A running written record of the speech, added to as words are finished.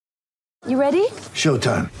You ready?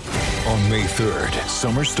 Showtime. On May 3rd,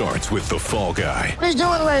 summer starts with The Fall Guy. Let's do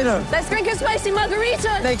it later. Let's drink a spicy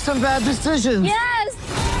margarita. Make some bad decisions.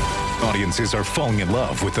 Yes! Audiences are falling in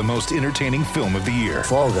love with the most entertaining film of the year.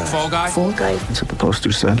 Fall Guy. Fall Guy? Fall Guy. That's what the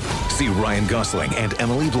poster said. See Ryan Gosling and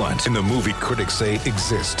Emily Blunt in the movie critics say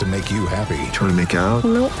exists to make you happy. Trying to make it out?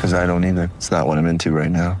 Nope. Because I don't either. It's not what I'm into right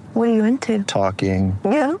now. What are you into? Talking.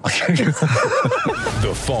 Yeah.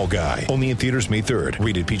 The Fall Guy. Only in theaters May 3rd.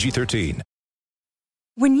 Rated PG-13.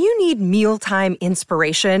 When you need mealtime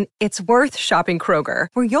inspiration, it's worth shopping Kroger,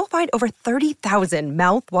 where you'll find over 30,000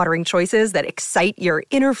 mouth-watering choices that excite your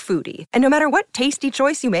inner foodie. And no matter what tasty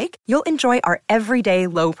choice you make, you'll enjoy our everyday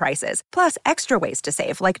low prices, plus extra ways to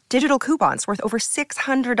save, like digital coupons worth over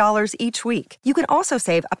 $600 each week. You can also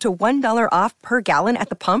save up to $1 off per gallon at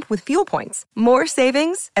the pump with fuel points. More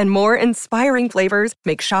savings and more inspiring flavors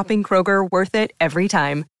make shopping Kroger worth it every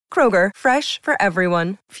time. Kroger, fresh for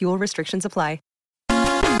everyone. Fuel restrictions apply.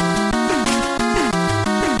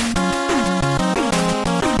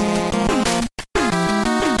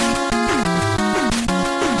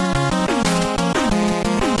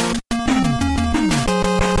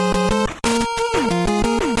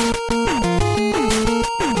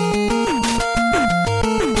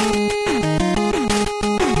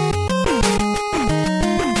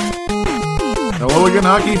 Hello again,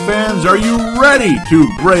 hockey fans. Are you ready to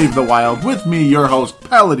brave the wild? With me, your host,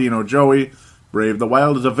 Paladino Joey. Brave the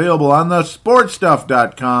Wild is available on the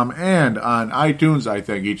sportstuff.com and on iTunes. I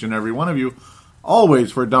thank each and every one of you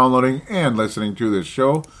always for downloading and listening to this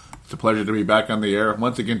show. It's a pleasure to be back on the air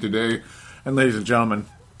once again today. And ladies and gentlemen,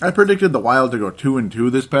 I predicted the Wild to go 2-2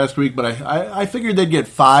 this past week, but I figured they'd get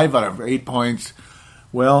 5 out of 8 points.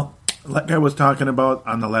 Well, like I was talking about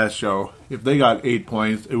on the last show, if they got 8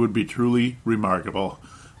 points, it would be truly remarkable.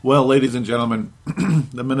 Well, ladies and gentlemen,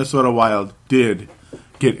 the Minnesota Wild did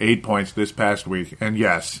get 8 points this past week, and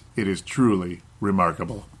yes, it is truly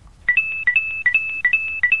remarkable.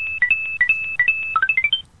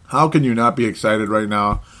 How can you not be excited right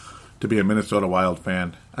now to be a Minnesota Wild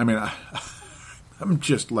fan? I mean, I'm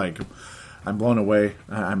just I'm blown away.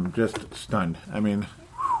 I'm just stunned. I mean,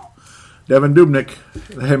 Devan Dubnyk,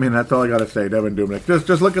 that's all I got to say, Devan Dubnyk.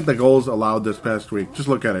 Just look at the goals allowed this past week. Just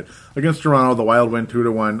look at it. Against Toronto, the Wild win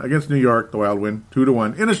 2-1. Against New York, the Wild win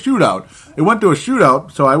 2-1. In a shootout. It went to a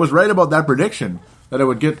shootout, so I was right about that prediction, that it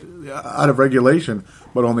would get out of regulation,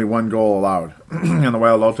 but only 1 goal allowed. And the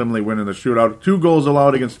Wild ultimately win in the shootout. 2 goals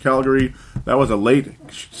allowed against Calgary. That was a late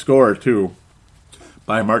score, too,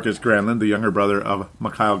 by Marcus Granlund, the younger brother of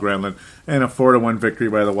Mikhail Granlund. And a 4-1 victory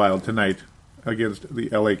by the Wild tonight against the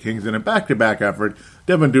LA Kings in a back-to-back effort.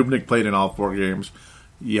 Devan Dubnyk played in all 4 games.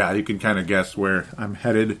 Yeah, you can kind of guess where I'm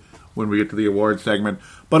headed when we get to the awards segment.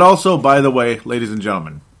 But also, by the way, ladies and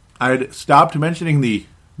gentlemen, I'd stopped mentioning the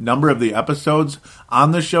number of the episodes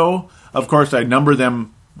on the show. Of course, I number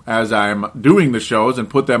them as I'm doing the shows and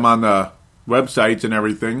put them on the websites and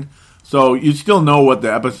everything. So you still know what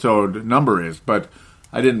the episode number is, but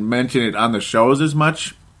I didn't mention it on the shows as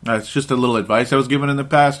much. That's just a little advice I was given in the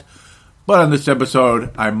past. But on this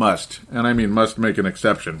episode, I must, and I mean must, make an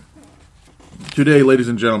exception. Today, ladies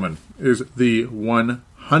and gentlemen, is the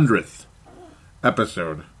 100th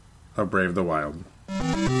episode of Brave the Wild.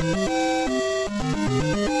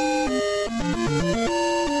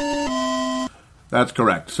 That's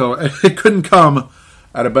correct. So it couldn't come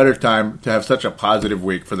at a better time to have such a positive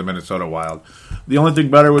week for the Minnesota Wild. The only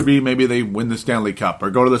thing better would be maybe they win the Stanley Cup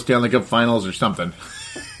or go to the Stanley Cup Finals or something.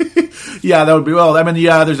 Yeah, that would be, well, I mean,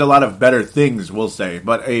 yeah, there's a lot of better things, we'll say,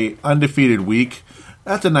 but a undefeated week,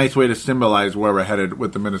 that's a nice way to symbolize where we're headed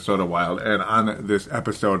with the Minnesota Wild. And on this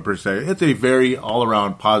episode, per se, it's a very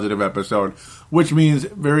all-around positive episode, which means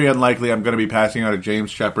very unlikely I'm going to be passing out a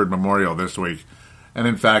James Shepard Memorial this week. And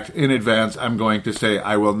in fact, in advance, I'm going to say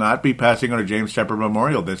I will not be passing out a James Shepard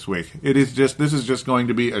Memorial this week. This is just going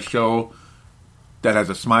to be a show that has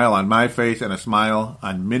a smile on my face and a smile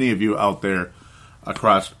on many of you out there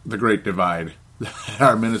across the Great Divide.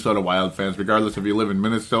 Our Minnesota Wild fans, regardless if you live in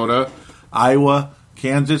Minnesota, Iowa,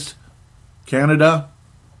 Kansas, Canada,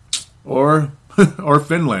 or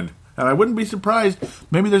Finland. And I wouldn't be surprised.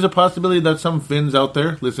 Maybe there's a possibility that some Finns out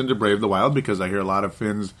there listen to Brave the Wild, because I hear a lot of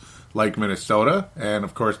Finns like Minnesota. And,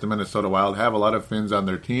 of course, the Minnesota Wild have a lot of Finns on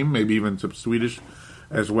their team, maybe even some Swedish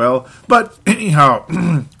as well. But anyhow,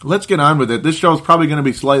 let's get on with it. This show is probably going to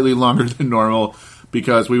be slightly longer than normal,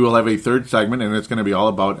 because we will have a third segment, and it's going to be all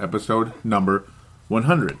about episode number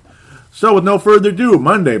 100. So, with no further ado,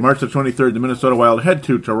 Monday, March the 23rd, the Minnesota Wild head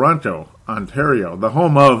to Toronto, Ontario, the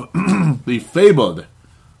home of the fabled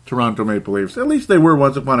Toronto Maple Leafs. At least they were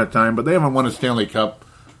once upon a time, but they haven't won a Stanley Cup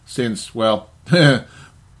since, well,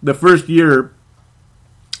 the first year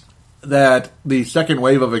that the second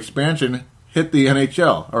wave of expansion hit the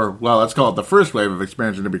NHL. Or, well, let's call it the first wave of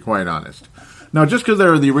expansion, to be quite honest. Now, just because they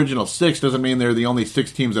were the original 6 doesn't mean they're the only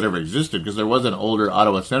 6 teams that ever existed, because there was an older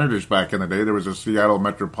Ottawa Senators back in the day. There was a Seattle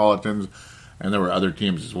Metropolitans, and there were other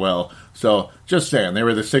teams as well. So, just saying, they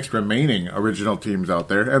were the 6 remaining original teams out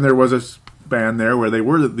there, and there was a span there where they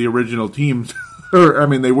were the original teams. Or, I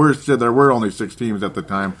mean, there were only 6 teams at the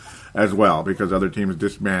time as well, because other teams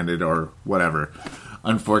disbanded or whatever.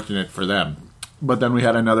 Unfortunate for them. But then we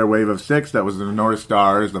had another wave of 6. That was the North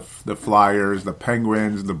Stars, the Flyers, the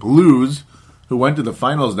Penguins, the Blues, who went to the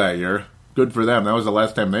finals that year. Good for them. That was the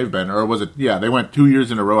last time they've been. Or was it? Yeah, they went 2 years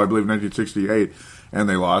in a row, I believe, 1968, and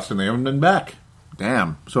they lost, and they haven't been back.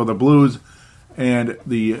 Damn. So the Blues and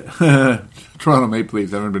the Toronto Maple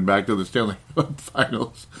Leafs haven't been back to the Stanley Cup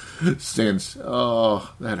Finals since.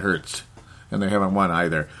 Oh, that hurts. And they haven't won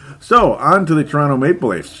either. So, on to the Toronto Maple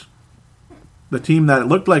Leafs. The team that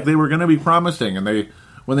looked like they were going to be promising, and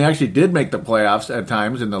when they actually did make the playoffs at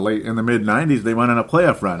times in the mid-90s, they went on a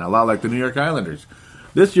playoff run, a lot like the New York Islanders.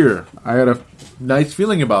 This year, I had a nice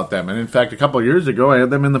feeling about them, and in fact, a couple of years ago, I had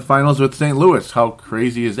them in the finals with St. Louis. How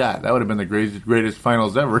crazy is that? That would have been the greatest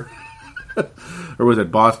finals ever. Or was it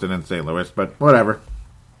Boston and St. Louis? But whatever.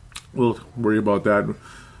 We'll worry about that.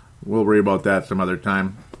 We'll worry about that some other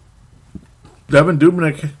time. Devan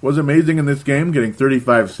Dubnyk was amazing in this game, getting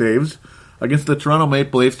 35 saves against the Toronto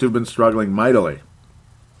Maple Leafs, who've been struggling mightily.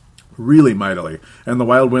 Really mightily. And the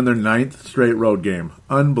Wild win their 9th straight road game.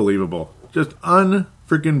 Unbelievable. Just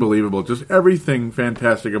unfreaking believable. Just everything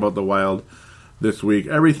fantastic about the Wild this week.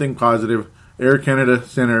 Everything positive. Air Canada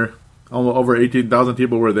Centre, over 18,000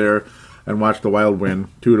 people were there and watched the Wild win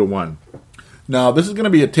 2-1. Now, this is going to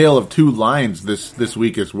be a tale of 2 lines this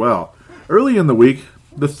week as well. Early in the week,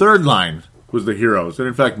 the third line was the heroes. And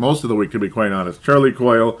in fact, most of the week, to be quite honest. Charlie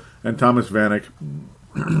Coyle and Thomas Vanek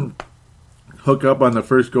hook up on the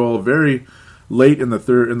first goal very late in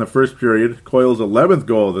the first period. Coyle's 11th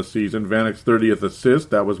goal of the season, Vanek's 30th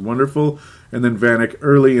assist. That was wonderful. And then Vanek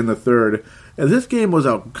early in the third. And this game was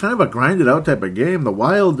a kind of a grinded out type of game. The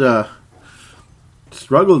Wild the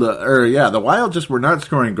Wild just were not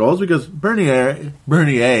scoring goals because Bernier, is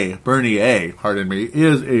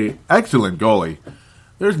a excellent goalie.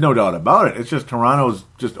 There's no doubt about it. It's just Toronto's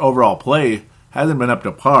just overall play hasn't been up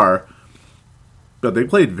to par. But they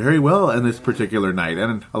played very well in this particular night.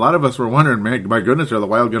 And a lot of us were wondering, man, my goodness, are the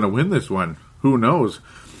Wild going to win this one? Who knows?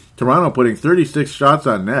 Toronto putting 36 shots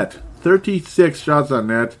on net. 36 shots on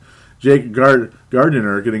net. Jake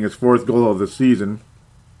Gardiner getting his 4th goal of the season.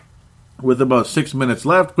 With about 6 minutes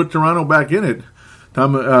left, put Toronto back in it.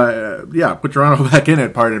 Put Toronto back in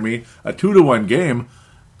it, pardon me. A 2-1 game.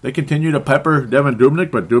 They continue to pepper Devan Dubnyk,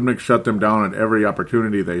 but Dubnyk shut them down at every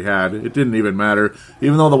opportunity they had. It didn't even matter.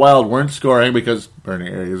 Even though the Wild weren't scoring, because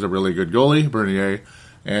Bernier is a really good goalie,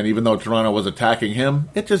 and even though Toronto was attacking him,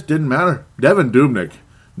 it just didn't matter. Devan Dubnyk,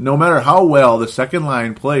 no matter how well the second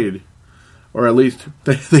line played, or at least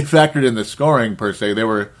they factored in the scoring per se, they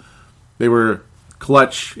were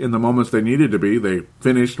clutch in the moments they needed to be. They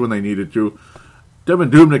finished when they needed to. Devan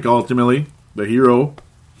Dubnyk, ultimately, the hero,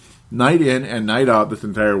 night in and night out this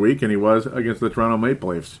entire week, and he was against the Toronto Maple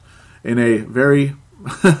Leafs in a very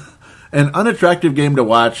an unattractive game to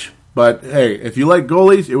watch. But hey, if you like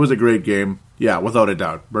goalies, it was a great game. Yeah, without a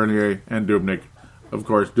doubt. Bernier and Dubnyk, of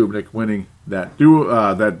course, Dubnyk winning that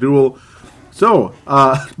duel. So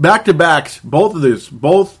back-to-backs, both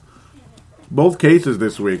cases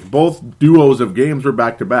this week, both duos of games were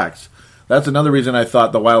back-to-backs. That's another reason I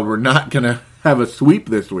thought the Wild were not going to have a sweep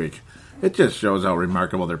this week. It just shows how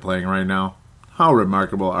remarkable they're playing right now. How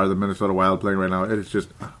remarkable are the Minnesota Wild playing right now? It is just,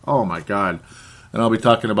 oh my God. And I'll be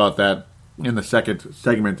talking about that in the second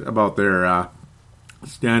segment about their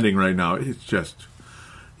standing right now. It's just,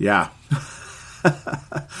 yeah.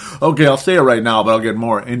 Okay, I'll say it right now, but I'll get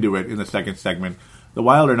more into it in the second segment. The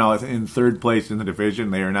Wild are now in 3rd place in the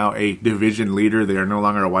division. They are now a division leader. They are no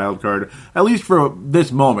longer a wild card. At least for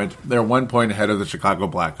this moment, they're 1 point ahead of the Chicago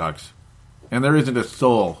Blackhawks. And there isn't a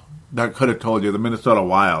soul that could have told you the Minnesota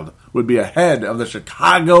Wild would be ahead of the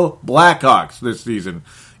Chicago Blackhawks this season.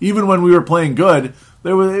 Even when we were playing good,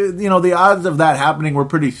 there was, the odds of that happening were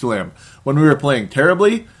pretty slim. When we were playing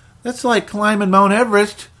terribly, that's like climbing Mount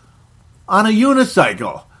Everest on a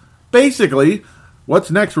unicycle. Basically, what's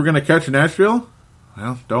next? We're going to catch Nashville?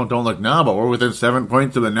 Well, don't look now, but we're within 7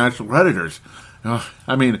 points of the Nashville Predators.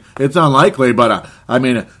 I mean, it's unlikely, but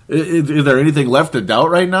is there anything left to doubt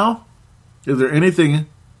right now? Is there anything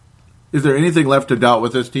left to doubt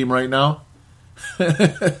with this team right now?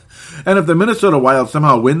 And if the Minnesota Wild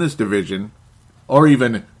somehow win this division, or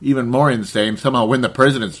even more insane, somehow win the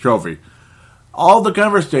President's Trophy. All the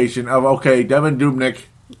conversation of, okay, Devan Dubnyk,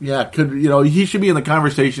 he should be in the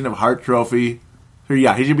conversation of Hart Trophy.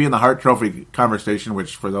 He should be in the Hart Trophy conversation,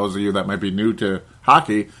 which for those of you that might be new to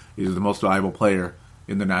hockey, is the most valuable player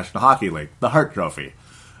in the National Hockey League, the Hart Trophy.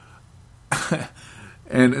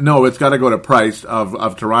 And no, it's got to go to Price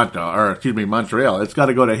of Toronto, or excuse me, Montreal. It's got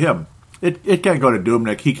to go to him. It can't go to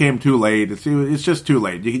Dubnyk. He came too late. It's just too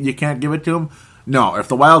late. You can't give it to him. No, if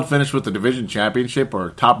the Wild finished with the division championship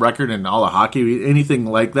or top record in all of hockey, anything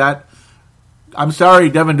like that, I'm sorry,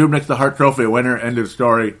 Devan Dubnyk's the Hart Trophy winner. End of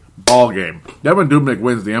story. Ball game. Devan Dubnyk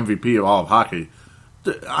wins the MVP of all of hockey.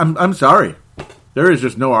 I'm sorry. There is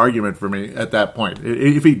just no argument for me at that point.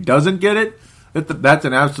 If he doesn't get it, that's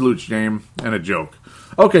an absolute shame and a joke.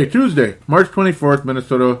 Okay, Tuesday, March 24th,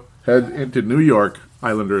 Minnesota heads into New York,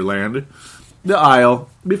 Islander land. The Isle.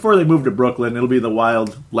 Before they move to Brooklyn, it'll be the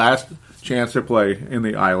Wild's last chance to play in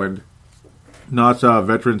the Island. Nassau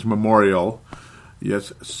Veterans Memorial.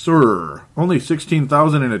 Yes, sir. Only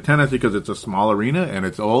 16,000 in attendance because it's a small arena and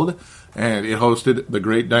it's old. And it hosted the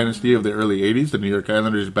great dynasty of the early 80s, the New York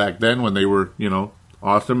Islanders back then when they were,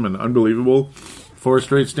 awesome and unbelievable. 4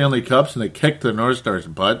 straight Stanley Cups, and they kicked the North Stars'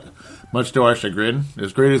 butt, much to our chagrin.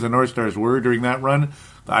 As great as the North Stars were during that run,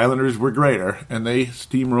 the Islanders were greater, and they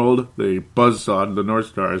steamrolled, they buzzsawed the North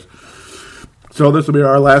Stars. So this will be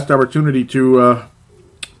our last opportunity to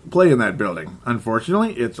play in that building.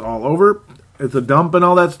 Unfortunately, it's all over. It's a dump and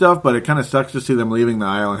all that stuff, but it kind of sucks to see them leaving the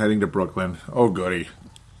Isle and heading to Brooklyn. Oh, goody.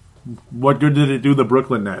 What good did it do the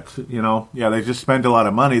Brooklyn Nets? They just spent a lot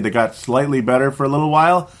of money. They got slightly better for a little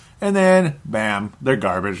while, and then, bam, they're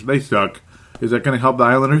garbage. They suck. Is that going to help the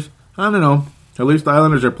Islanders? I don't know. At least the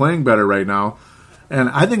Islanders are playing better right now, and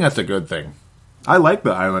I think that's a good thing. I like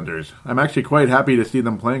the Islanders. I'm actually quite happy to see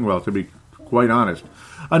them playing well, to be quite honest.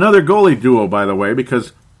 Another goalie duo, by the way,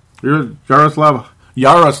 because Yaroslav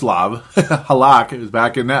Halak is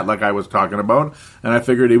back in net like I was talking about, and I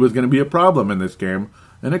figured he was going to be a problem in this game.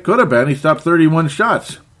 And it could have been. He stopped 31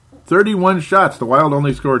 shots. 31 shots. The Wild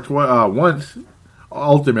only scored once.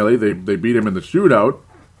 Ultimately, they beat him in the shootout.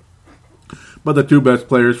 But the two best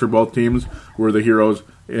players for both teams were the heroes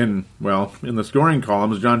in the scoring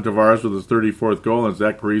columns. John Tavares with his 34th goal and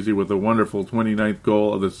Zach Parise with a wonderful 29th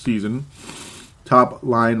goal of the season. Top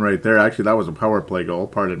line right there. Actually, that was a power play goal.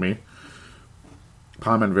 Pardon me.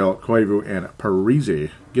 Pominville, Koivu, and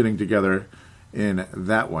Parise getting together in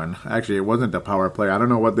that one. Actually, it wasn't a power play. I don't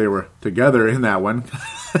know what they were together in that one.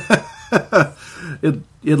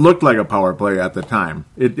 It looked like a power play at the time.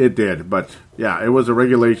 It did, but yeah, it was a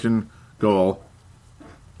regulation goal.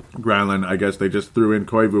 Granlund, I guess they just threw in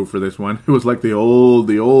Koivu for this one. It was like the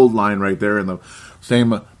old line right there, and the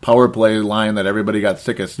same power play line that everybody got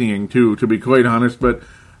sick of seeing too, to be quite honest. But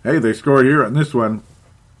hey, they scored here on this one.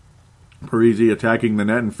 Parise attacking the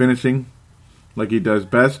net and finishing like he does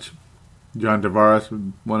best. John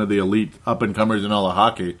Tavares, one of the elite up-and-comers in all of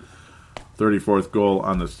hockey. 34th goal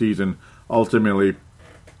on the season. Ultimately,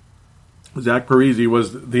 Zach Parise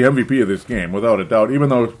was the MVP of this game, without a doubt. Even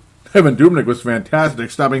though Devan Dubnyk was fantastic,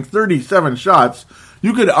 stopping 37 shots,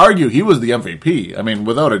 you could argue he was the MVP. I mean,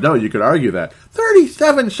 without a doubt, you could argue that.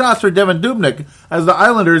 37 shots for Devan Dubnyk as the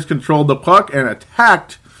Islanders controlled the puck and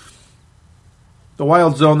attacked the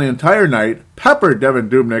Wild zone the entire night, peppered Devan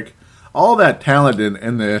Dubnyk. All that talent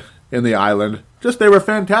in the Island. Just, they were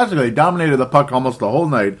fantastic. They dominated the puck almost the whole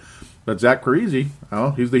night. But Zach Parise,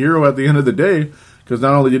 he's the hero at the end of the day, because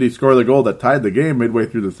not only did he score the goal that tied the game midway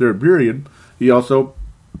through the third period, he also,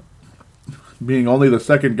 being only the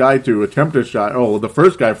second guy to attempt a shot, the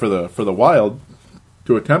first guy for the Wild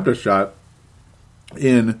to attempt a shot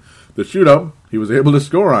in the shootout, he was able to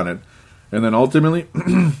score on it. And then ultimately,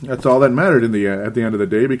 that's all that mattered at the end of the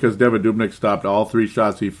day, because Devan Dubnyk stopped all 3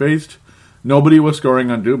 shots he faced. Nobody was scoring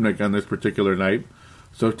on Dubnyk on this particular night.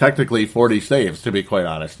 So technically 40 saves, to be quite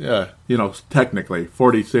honest. Technically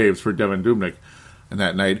 40 saves for Devan Dubnyk in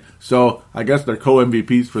that night. So I guess they're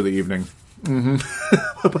co-MVPs for the evening.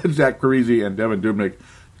 But Zach Parise and Devan Dubnyk,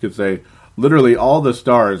 you could say, literally all the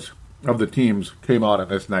stars of the teams came out on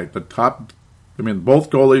this night. Both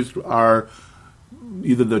goalies are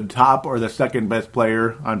either the top or the second best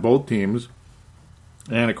player on both teams.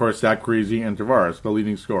 And, of course, Zach Parise and Tavares, the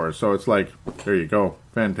leading scorers. So it's like, there you go.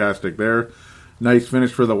 Fantastic there. Nice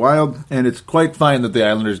finish for the Wild. And it's quite fine that the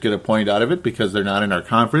Islanders get a point out of it because they're not in our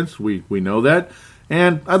conference. We know that.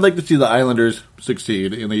 And I'd like to see the Islanders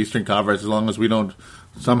succeed in the Eastern Conference as long as we don't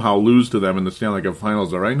somehow lose to them in the Stanley Cup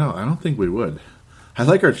Finals. Right now, I don't think we would. I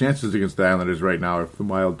like our chances against the Islanders right now if the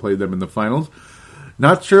Wild played them in the finals.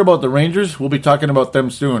 Not sure about the Rangers. We'll be talking about them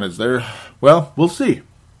soon. We'll see.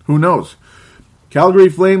 Who knows? Calgary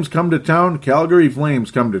Flames come to town. Calgary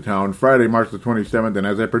Flames come to town Friday, March the 27th. And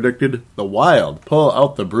as I predicted, the Wild pull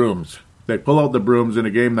out the brooms. They pull out the brooms in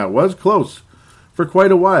a game that was close for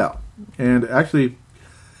quite a while. And actually,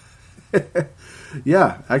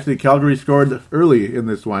 actually Calgary scored early in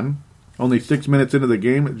this one. Only 6 minutes into the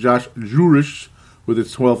game, Josh Jurich with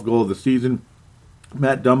his 12th goal of the season.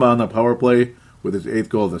 Matt Dumba on the power play with his 8th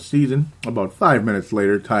goal of the season. About 5 minutes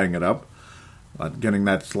later, tying it up. Getting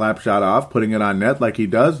that slap shot off, putting it on net like he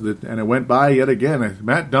does, and it went by yet again.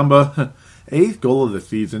 Matt Dumba, 8th goal of the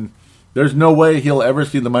season. There's no way he'll ever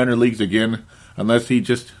see the minor leagues again unless he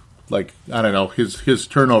just, his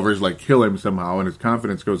turnovers kill him somehow and his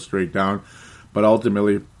confidence goes straight down. But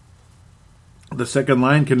ultimately, the second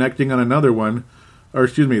line connecting on another one,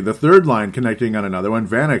 the third line connecting on another one.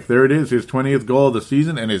 Vanek, there it is, his 20th goal of the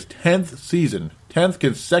season and his 10th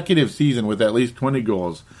consecutive season with at least 20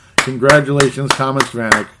 goals. Congratulations, Thomas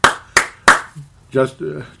Vanek.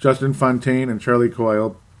 Justin Fontaine and Charlie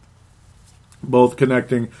Coyle both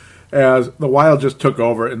connecting as the Wild just took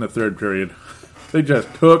over in the third period. They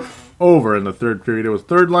just took over in the third period. It was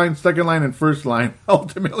third line, second line, and first line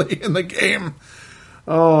ultimately in the game.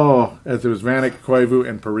 Oh, as it was Vanek, Koivu,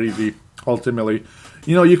 and Parise ultimately.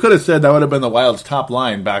 You could have said that would have been the Wild's top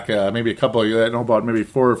line back maybe a couple of years, I don't know, about maybe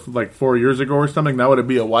 4 years ago or something. That would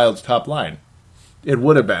be a Wild's top line. It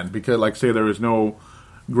would have been, because, say, there was no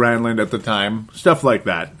Granlund at the time. Stuff like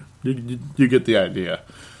that. You get the idea.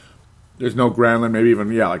 There's no Granlund, maybe even,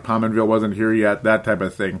 Pominville wasn't here yet, that type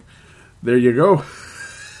of thing. There you go.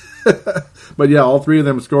 But, all three of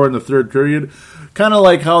them scored in the third period. Kind of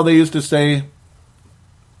like how they used to say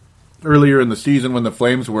earlier in the season when the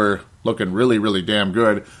Flames were looking really, really damn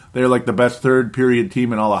good. They're like the best third period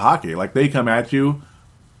team in all of hockey. They come at you,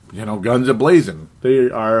 guns a-blazing.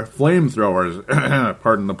 They are flamethrowers,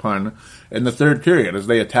 pardon the pun, in the third period as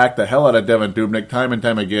they attack the hell out of Devan Dubnyk time and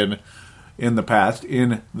time again in the past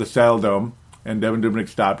in the Saddledome. And Devan Dubnyk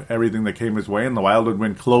stopped everything that came his way, and the Wild would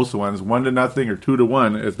win close ones, 1-0 or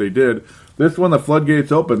 2-1, as they did. This one, the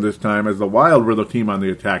floodgates opened this time, as the Wild were the team on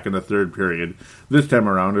the attack in the third period. This time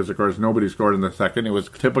around, as of course nobody scored in the second, it was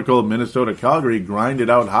typical Minnesota-Calgary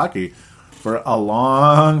grinded out hockey for a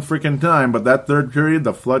long freaking time. But that third period,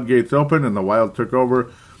 the floodgates opened, and the Wild took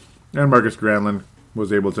over, and Marcus Granlund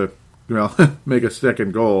was able to, make a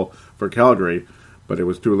second goal for Calgary. But it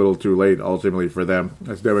was too little too late, ultimately, for them.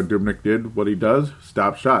 As Devan Dubnyk did what he does,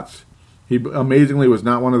 stop shots. He amazingly was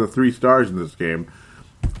not one of the 3 stars in this game.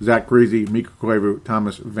 Zach Parise, Mikko Koivu,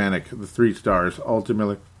 Thomas Vanek, the 3 stars,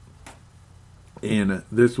 ultimately. In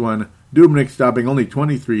this one, Dubnyk stopping only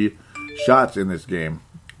 23 shots in this game.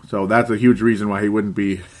 So that's a huge reason why he wouldn't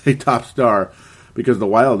be a top star, because the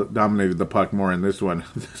Wild dominated the puck more in this one,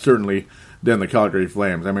 certainly, than the Calgary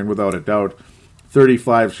Flames. I mean, without a doubt,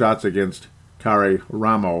 35 shots against Kari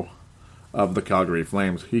Ramo of the Calgary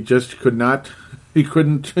Flames. He just couldn't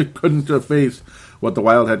face what the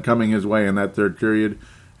Wild had coming his way in that third period,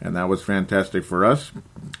 and that was fantastic for us.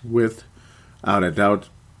 Without a doubt,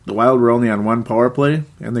 the Wild were only on 1 power play,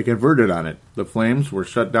 and they converted on it. The Flames were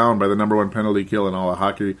shut down by the number 1 penalty kill in all of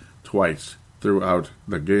hockey twice throughout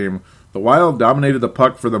the game. The Wild dominated the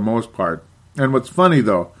puck for the most part. And what's funny,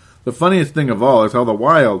 though, the funniest thing of all is how the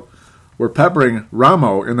Wild were peppering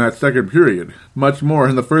Ramo in that second period. Much more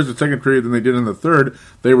in the first and second period than they did in the third.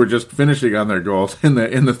 They were just finishing on their goals in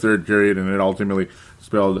the third period, and it ultimately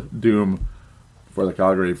spelled doom for the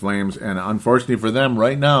Calgary Flames. And unfortunately for them,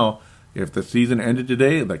 right now, if the season ended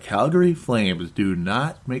today, the Calgary Flames do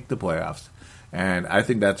not make the playoffs. And I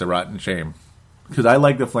think that's a rotten shame, because I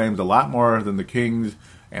like the Flames a lot more than the Kings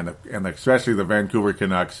and especially the Vancouver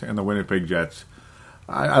Canucks and the Winnipeg Jets.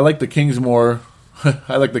 I like the Kings more.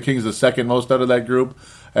 I like the Kings the second most out of that group.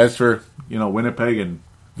 As for, Winnipeg and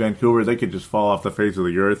Vancouver, they could just fall off the face of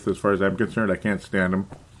the earth as far as I'm concerned. I can't stand them.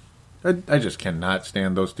 I just cannot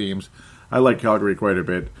stand those teams. I like Calgary quite a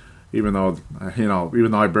bit, even though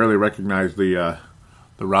I barely recognize the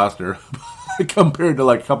roster compared to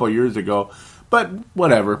a couple of years ago. But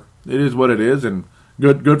whatever. It is what it is, and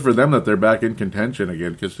good for them that they're back in contention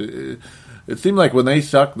again, because it seemed like when they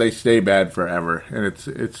suck, they stay bad forever, and it's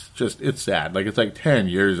sad. It's like 10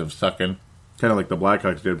 years of sucking, kind of like the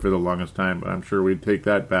Blackhawks did for the longest time, but I'm sure we'd take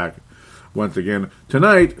that back once again.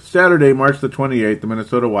 Tonight, Saturday, March the 28th, the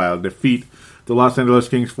Minnesota Wild defeat the Los Angeles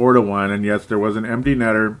Kings 4-1, and yes, there was an empty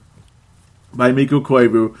netter by Mikko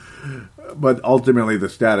Koivu, but ultimately the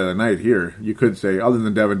stat of the night here, you could say, other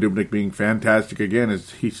than Devan Dubnyk being fantastic again,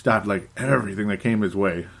 is he stopped everything that came his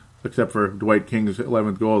way, except for Dwight King's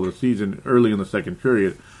 11th goal of the season early in the second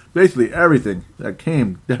period. Basically everything that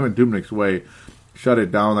came Devan Dubnyk's way, shut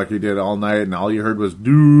it down like he did all night, and all you heard was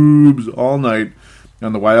doobs all night.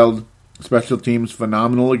 And the Wild special teams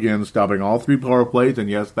phenomenal again, stopping all 3 power plays. And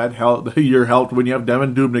yes, that year helped when you have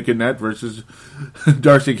Devin Dubnyk in net versus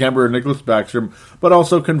Darcy Kemper and Nicholas Backstrom, but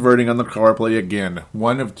also converting on the power play again.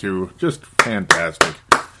 1 of 2, just fantastic.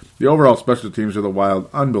 The overall special teams of the Wild,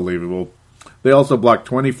 unbelievable. They also blocked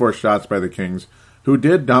 24 shots by the Kings, who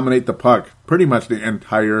did dominate the puck pretty much the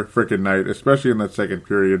entire frickin' night, especially in that second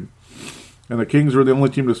period. And the Kings were the only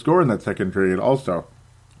team to score in that second period also.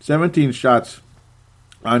 17 shots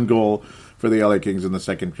on goal for the LA Kings in the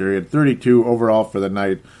second period, 32 overall for the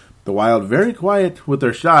night. The Wild very quiet with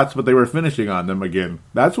their shots, but they were finishing on them again.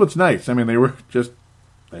 That's what's nice. I mean, they were just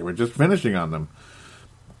finishing on them.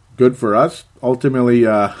 Good for us. Ultimately,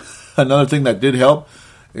 another thing that did help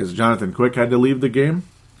is Jonathan Quick had to leave the game.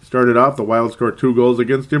 Started off, the Wild scored 2 goals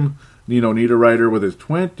against him. Nino Niederreiter with his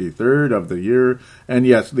 23rd of the year. And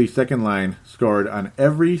yes, the second line scored on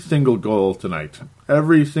every single goal tonight.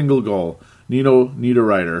 Every single goal. Nino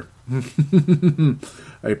Niederreiter.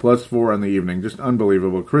 A +4 on the evening. Just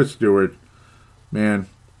unbelievable. Chris Stewart, man,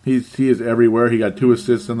 he is everywhere. He got 2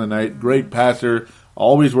 assists in the night. Great passer.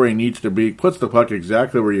 Always where he needs to be. Puts the puck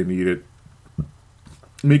exactly where you need it.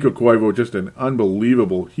 Mikko Koivu, just an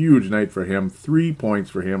unbelievable, huge night for him. 3 points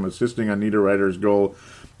for him, assisting on Niederreiter's goal.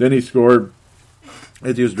 Then he scored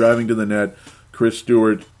as he was driving to the net. Chris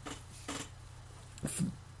Stewart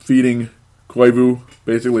feeding Koivu,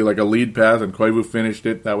 basically like a lead pass, and Koivu finished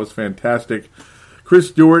it. That was fantastic. Chris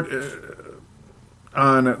Stewart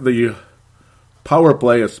on the power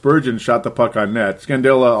play, as Spurgeon shot the puck on net.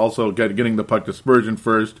 Scandella also getting the puck to Spurgeon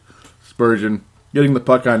first. Spurgeon getting the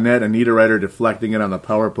puck on net, and Niederreiter deflecting it on the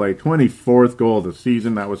power play. 24th goal of the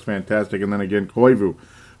season. That was fantastic. And then again, Koivu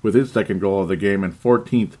with his second goal of the game and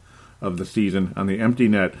 14th of the season on the empty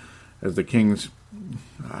net, as the Kings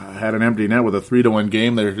had an empty net with a 3-1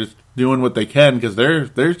 game. They're just doing what they can because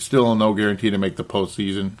they're still no guarantee to make the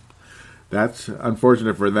postseason. That's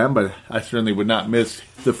unfortunate for them, but I certainly would not miss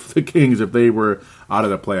the Kings if they were out of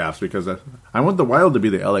the playoffs, because I want the Wild to be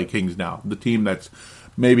the LA Kings now, the team that's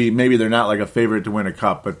maybe they're not like a favorite to win a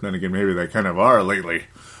cup, but then again maybe they kind of are lately.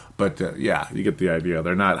 But yeah, you get the idea.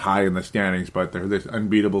 They're not high in the standings, but they're this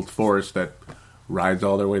unbeatable force that rides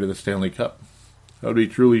all their way to the Stanley Cup. That would be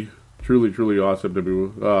truly awesome to be,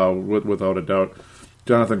 without a doubt.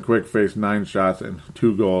 Jonathan Quick faced 9 shots and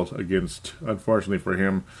 2 goals against, unfortunately for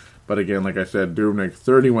him. But again, like I said, Dubnyk,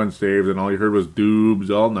 31 saves, and all you heard was doobs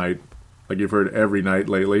all night, like you've heard every night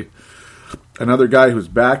lately. Another guy who's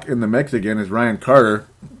back in the mix again is Ryan Carter,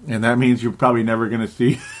 and that means you're probably never going to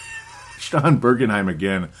see Sean Bergenheim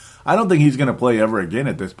again. I don't think he's going to play ever again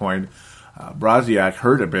at this point. Broziak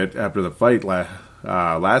hurt a bit after the fight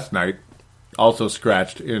last night. Also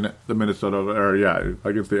scratched in the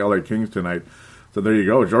against the LA Kings tonight. So there you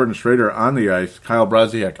go. Jordan Schrader on the ice. Kyle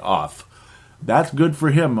Broziak off. That's good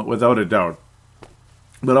for him, without a doubt.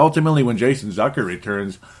 But ultimately, when Jason Zucker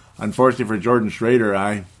returns, unfortunately for Jordan Schrader,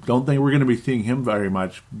 I don't think we're going to be seeing him very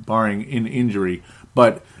much, barring an injury.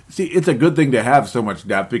 But see, it's a good thing to have so much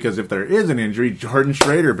depth, because if there is an injury, Jordan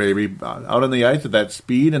Schrader, baby, out on the ice at that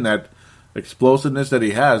speed and that explosiveness that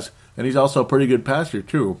he has, and he's also a pretty good passer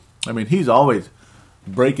too. I mean, he's always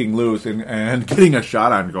breaking loose and getting a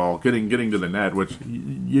shot on goal, getting to the net, which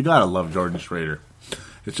you gotta love Jordan Schrader.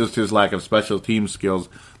 It's just his lack of special team skills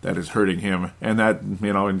that is hurting him. And that,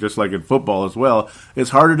 and just like in football as well,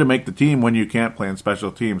 it's harder to make the team when you can't play in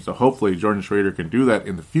special teams. So hopefully Jordan Schrader can do that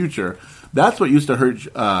in the future. That's what used to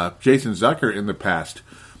hurt Jason Zucker in the past.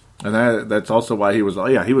 And that's also why he was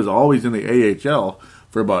always in the AHL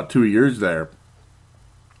for about 2 years there.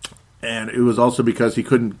 And it was also because he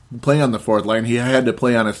couldn't play on the fourth line. He had to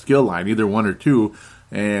play on a skill line, either one or two.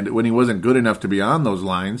 And when he wasn't good enough to be on those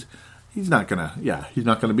lines, he's not gonna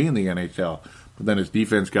be in the NHL. But then his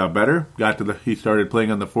defense got better. He started playing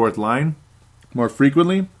on the fourth line more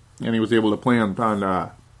frequently, and he was able to play on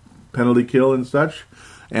penalty kill and such,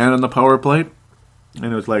 and on the power play.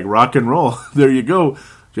 And it was like rock and roll. There you go.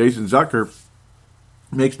 Jason Zucker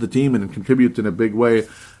makes the team and contributes in a big way.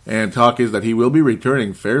 And talk is that he will be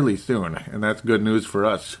returning fairly soon, and that's good news for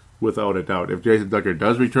us, without a doubt. If Jason Zucker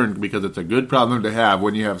does return, because it's a good problem to have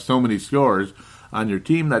when you have so many scores on your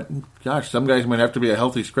team that, gosh, some guys might have to be a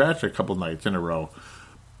healthy scratch a couple nights in a row.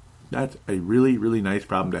 That's a really, really nice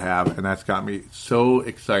problem to have, and that's got me so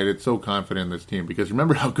excited, so confident in this team. Because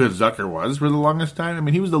remember how good Zucker was for the longest time? I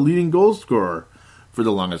mean, he was the leading goal scorer for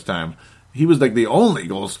the longest time. He was like the only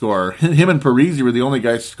goal scorer. Him and Parise were the only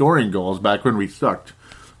guys scoring goals back when we sucked.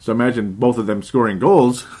 So imagine both of them scoring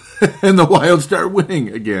goals, and the Wild start winning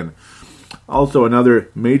again. Also, another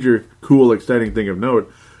major, cool, exciting thing of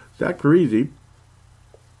note, Zach Parise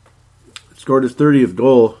scored his 30th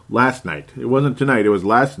goal last night. It wasn't tonight, it was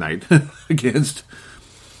last night against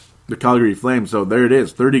the Calgary Flames. So there it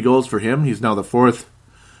is, 30 goals for him. He's now the fourth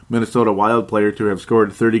Minnesota Wild player to have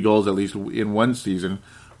scored 30 goals at least in one season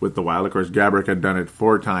with the Wild. Of course, Gaborik had done it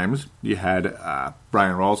 4 times. You had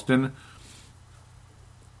Brian Ralston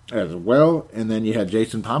as well, and then you had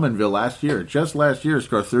Jason Pominville just last year,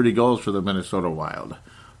 scored 30 goals for the Minnesota Wild.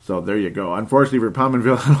 So there you go. Unfortunately for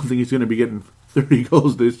Pominville, I don't think he's going to be getting 30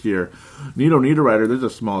 goals this year. Nino Niederreiter, there's a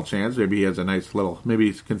small chance. Maybe he has a nice little,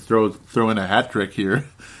 maybe he can throw in a hat trick here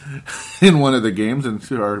in one of the games,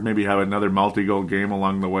 or maybe have another multi-goal game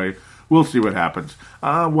along the way. We'll see what happens.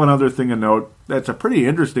 One other thing to note, that's a pretty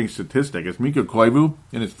interesting statistic, is Mikko Koivu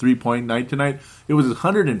in his 3-point night tonight. It was his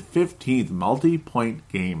 115th multi-point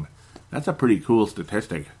game. That's a pretty cool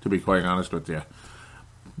statistic, to be quite honest with you.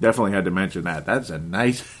 Definitely had to mention that. That's a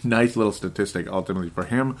nice little statistic ultimately for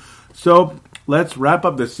him. So let's wrap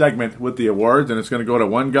up this segment with the awards, and it's going to go to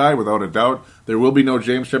one guy without a doubt. There will be no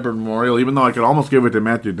James Shepherd Memorial, even though I could almost give it to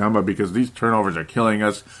Matthew Dumba because these turnovers are killing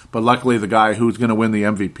us. But luckily, the guy who's going to win the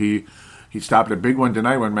MVP, he stopped a big one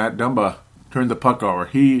tonight when Matt Dumba turned the puck over.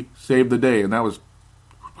 He saved the day, and that was,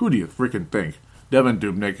 who do you freaking think? Devan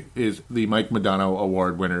Dubnyk is the Mike Modano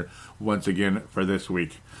Award winner once again for this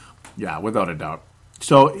week. Yeah, without a doubt.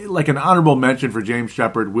 So, like an honorable mention for James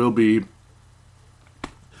Shepherd will be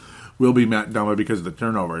Matt Dumba because of the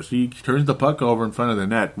turnovers. He turns the puck over in front of the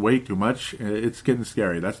net way too much. It's getting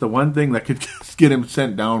scary. That's the one thing that could get him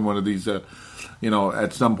sent down one of these, at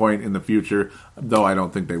some point in the future. Though I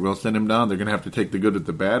don't think they will send him down. They're going to have to take the good with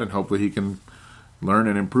the bad, and hopefully he can learn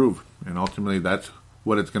and improve. And ultimately, that's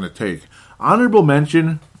what it's going to take. Honorable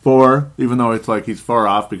mention for, even though it's like he's far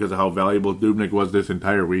off because of how valuable Dubnyk was this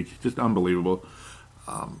entire week, just unbelievable.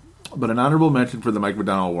 But an honorable mention for the Mike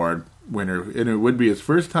Modano Award winner, and it would be his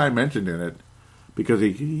first time mentioned in it because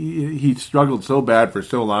he struggled so bad for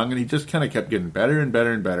so long, and he just kind of kept getting better and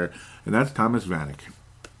better and better, and that's Thomas Vanek.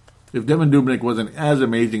 If Devan Dubnyk wasn't as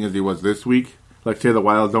amazing as he was this week, like say the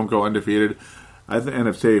Wild don't go undefeated, and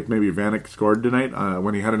if say maybe Vanek scored tonight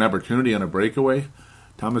when he had an opportunity on a breakaway,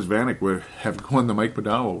 Thomas Vanek would have won the Mike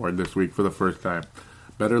Modano Award this week for the first time.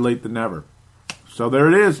 Better late than never. So there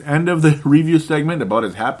it is, end of the review segment, about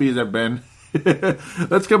as happy as I've been.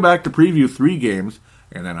 Let's come back to preview 3 games,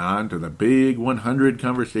 and then on to the big 100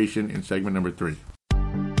 conversation in segment number 3.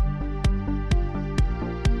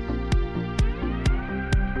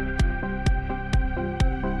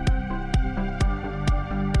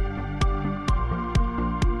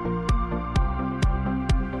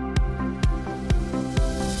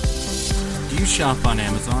 Do you shop on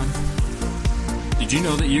Amazon? Did you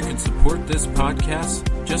know that you can support this podcast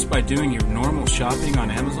just by doing your normal shopping on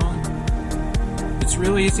Amazon? It's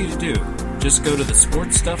really easy to do. Just go to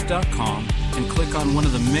thesportstuff.com and click on one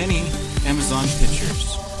of the many Amazon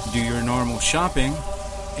pictures. Do your normal shopping,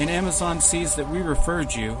 and Amazon sees that we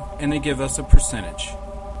referred you, and they give us a percentage.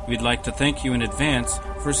 We'd like to thank you in advance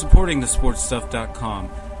for supporting thesportstuff.com,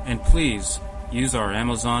 and please use our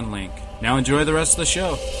Amazon link. Now enjoy the rest of the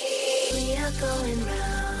show. We are going round.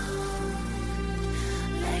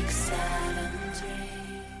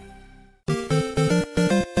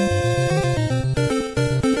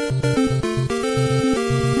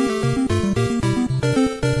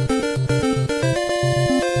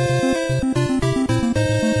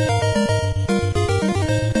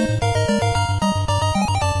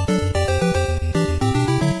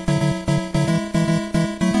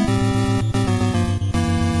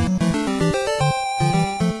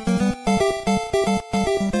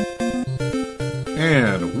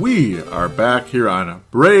 Back here on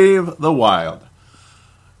Brave the Wild.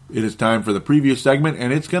 It is time for the preview segment,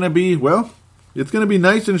 and it's going to be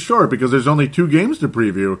nice and short because there's only 2 games to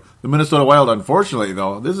preview. The Minnesota Wild, unfortunately,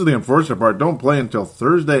 though, this is the unfortunate part, don't play until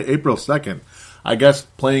Thursday, April 2nd. I guess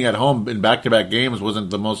playing at home in back-to-back games wasn't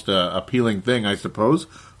the most appealing thing, I suppose.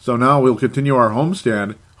 So now we'll continue our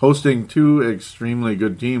homestand, hosting 2 extremely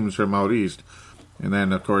good teams from out east. And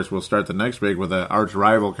then, of course, we'll start the next week with an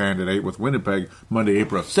arch-rival candidate with Winnipeg, Monday,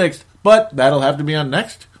 April 6th. But that'll have to be on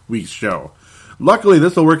next week's show. Luckily,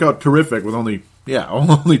 this will work out terrific with only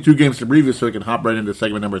 2 games to preview, so we can hop right into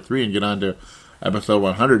segment number 3 and get on to episode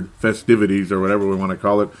 100 festivities, or whatever we want to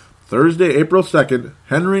call it. Thursday, April 2nd,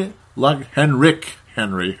 Henrik Lundqvist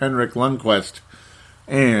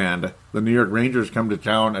and the New York Rangers come to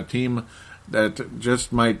town, a team that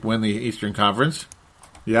just might win the Eastern Conference.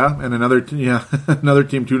 Yeah, and another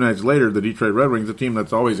team 2 nights later, the Detroit Red Wings, a team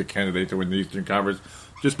that's always a candidate to win the Eastern Conference,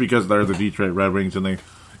 just because they're the Detroit Red Wings, and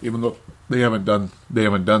even though they haven't done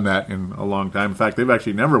that in a long time. In fact, they've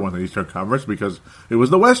actually never won the Eastern Conference because it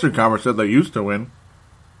was the Western Conference that they used to win.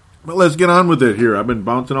 But let's get on with it here. I've been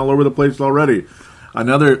bouncing all over the place already.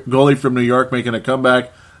 Another goalie from New York making a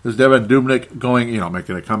comeback. Is Devan Dubnyk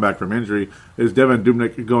making a comeback from injury? Is Devan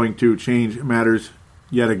Dubnyk going to change matters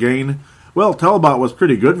yet again? Well, Talbot was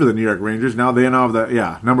pretty good for the New York Rangers. Now they have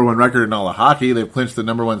the number one record in all of hockey. They've clinched the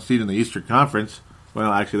number one seed in the Eastern Conference.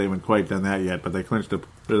 Well, actually, they haven't quite done that yet, but they're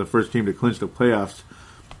the first team to clinch the playoffs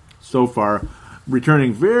so far.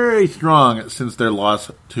 Returning very strong since their loss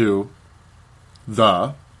to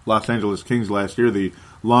the Los Angeles Kings last year, the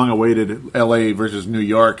long-awaited LA versus New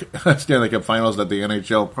York Stanley Cup Finals that the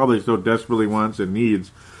NHL probably so desperately wants and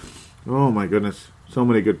needs. Oh my goodness, so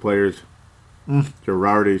many good players.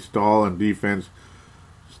 Girardi, Stahl on defense,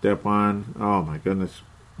 Stepan. Oh my goodness.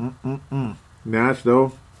 Nash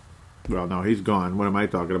though, well no, he's gone. What am I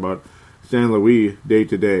talking about? San Luis day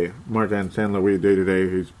to day. Martin San Luis day to day.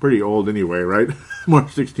 He's pretty old anyway, right?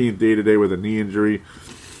 March 16th day to day with a knee injury.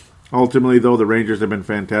 Ultimately, though, the Rangers have been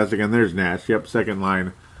fantastic, and there's Nash. Yep, second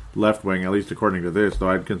line left wing, at least according to this, though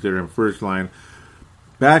I'd consider him first line.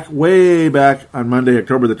 Way back on Monday,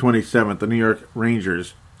 October the 27th, the New York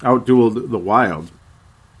Rangers outdueled the Wild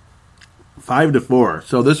 5-4.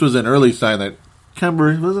 So this was an early sign that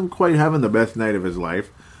Kemper wasn't quite having the best night of his life,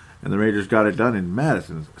 and the Rangers got it done in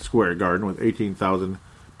Madison Square Garden with 18,000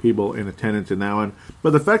 people in attendance in that one.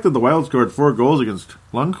 But the fact that the Wild scored 4 goals against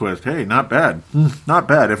Lundqvist, hey, not bad. Not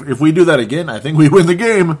bad. If we do that again, I think we win the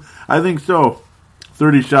game. I think so.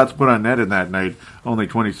 30 shots put on net in that night, only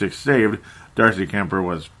 26 saved. Darcy Kemper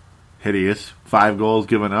was hideous. 5 goals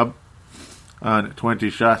given up on 20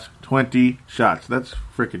 shots. 20 shots. That's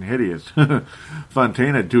freaking hideous.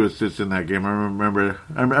 Fontaine had 2 assists in that game. I remember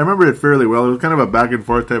it fairly well. It was kind of a back and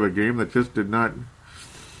forth type of game that just did not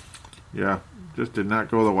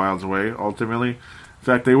go the Wild's way, ultimately. In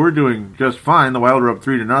fact, they were doing just fine. The Wild were up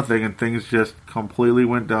 3-0, and things just completely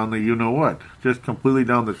went down the you-know-what. Just completely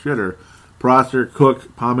down the shitter. Prosser,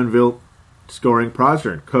 Cook, Pominville scoring.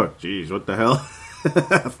 Prosser and Cook. Jeez, what the hell?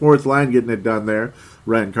 Fourth line getting it done there.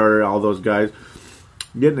 Ryan Carter, all those guys.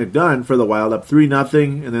 Getting it done for the Wild, up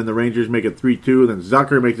 3-0, and then the Rangers make it 3-2. Then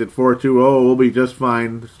Zucker makes it 4-2. Oh, we'll be just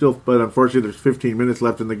fine. Still, but unfortunately, there's 15 minutes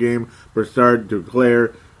left in the game. Broussard,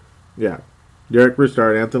 Duclair. Yeah. Derek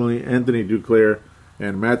Broussard, Anthony Duclair,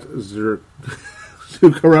 and Matt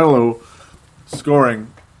Zuccarello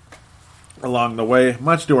scoring along the way,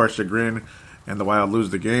 much to our chagrin, and the Wild lose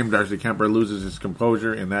the game. Darcy Kemper loses his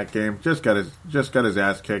composure in that game. Just got his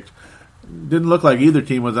ass kicked. Didn't look like either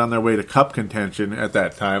team was on their way to cup contention at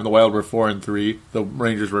that time. The Wild were 4-3. The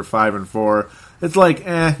Rangers were 5-4. It's like,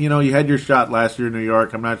 you had your shot last year in New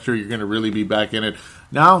York. I'm not sure you're going to really be back in it.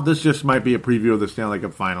 Now, this just might be a preview of the Stanley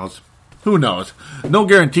Cup Finals. Who knows? No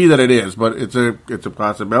guarantee that it is, but it's a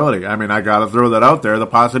possibility. I mean, I got to throw that out there. The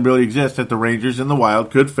possibility exists that the Rangers and the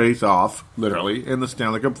Wild could face off, literally, in the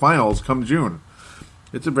Stanley Cup Finals come June.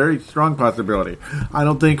 It's a very strong possibility. I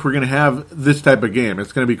don't think we're going to have this type of game.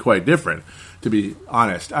 It's going to be quite different, to be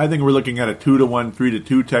honest. I think we're looking at a 2-1,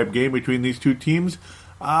 3-2 type game between these two teams.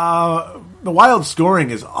 The Wild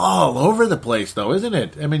scoring is all over the place, though, isn't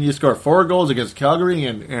it? I mean, you score 4 goals against Calgary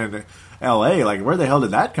and L.A. Like, where the hell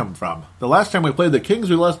did that come from? The last time we played the Kings,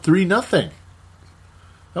 we lost 3-0.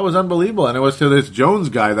 That was unbelievable, and it was to this Jones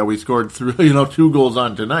guy that we scored 2 goals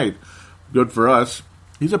on tonight. Good for us.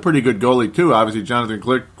 He's a pretty good goalie, too. Obviously, Jonathan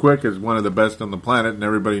Quick is one of the best on the planet, and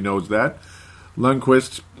everybody knows that.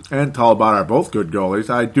 Lundqvist and Talbot are both good goalies.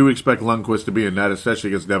 I do expect Lundqvist to be in net,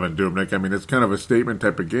 especially against Devan Dubnyk. I mean, it's kind of a statement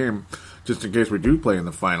type of game, just in case we do play in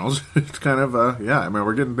the finals. It's kind of,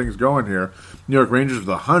 we're getting things going here. New York Rangers with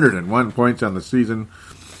 101 points on the season.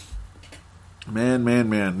 Man.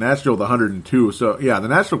 Nashville with 102. So, yeah, the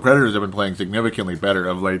Nashville Predators have been playing significantly better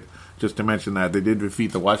of late. Just to mention that, they did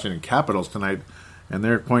defeat the Washington Capitals tonight, and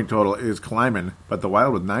their point total is climbing. But the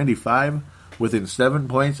Wild with 95, within 7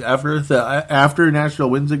 points after Nashville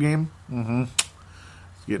wins a game.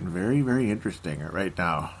 It's getting very, very interesting right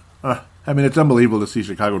now. I mean, it's unbelievable to see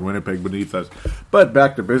Chicago and Winnipeg beneath us. But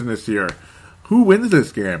back to business here. Who wins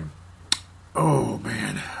this game? Oh,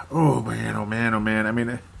 man. I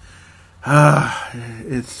mean,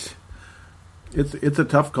 it's a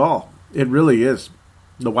tough call. It really is.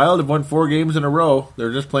 The Wild have won 4 games in a row.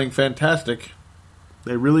 They're just playing fantastic.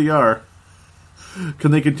 They really are.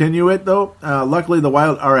 Can they continue it, though? Luckily, the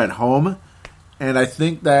Wild are at home, and I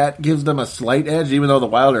think that gives them a slight edge, even though the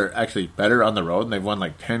Wild are actually better on the road, and they've won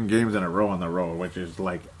like 10 games in a row on the road, which is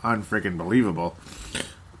like unfreaking believable.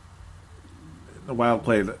 The Wild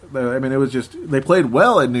played, they played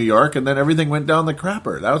well in New York, and then everything went down the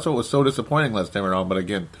crapper. That was what was so disappointing last time around, but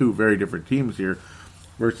again, 2 very different teams here.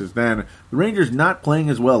 versus then. The Rangers not playing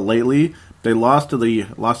as well lately. They lost to the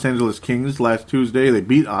Los Angeles Kings last Tuesday. They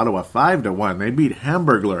beat Ottawa 5-1. They beat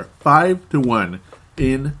Hamburglar 5-1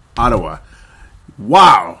 in Ottawa.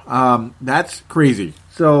 Wow, that's crazy.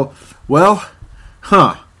 So, well,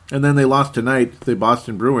 and then they lost tonight, the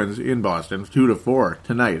Boston Bruins in Boston, 2-4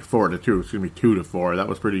 tonight, 4-2. 2-4. That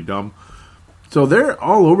was pretty dumb. So they're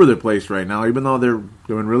all over the place right now, even though they're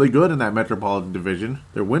doing really good in that Metropolitan Division.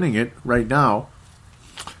 They're winning it right now.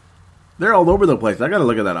 They're all over the place. I got to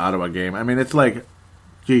look at that Ottawa game. I mean, it's like,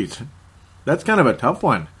 geez, that's kind of a tough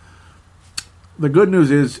one. The good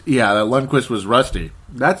news is, yeah, that Lundqvist was rusty.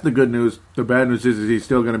 That's the good news. The bad news is he's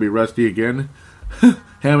still going to be rusty again.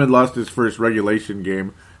 Hammond lost his first regulation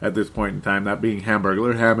game at this point in time, that being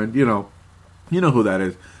Hamburglar. Hammond, you know who that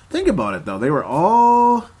is. Think about it, though. They were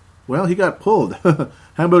all, well, he got pulled.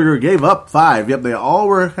 Hamburglar gave up 5. Yep, they all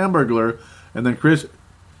were Hamburglar. And then Chris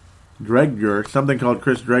Dregger, something called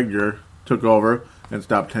Chris Dregger, took over and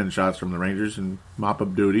stopped 10 shots from the Rangers in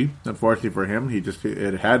mop-up duty. Unfortunately for him,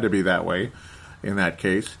 it had to be that way in that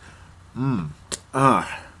case.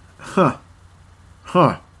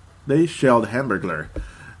 They shelled Hamburglar.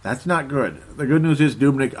 That's not good. The good news is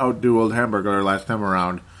Dubnyk outdueled Hamburglar last time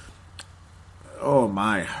around. Oh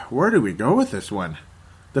my, where do we go with this one?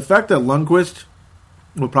 The fact that Lundqvist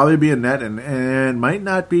will probably be in net and might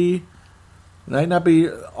not be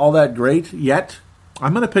all that great yet.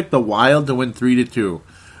 I'm going to pick the Wild to win 3-2.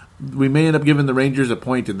 We may end up giving the Rangers a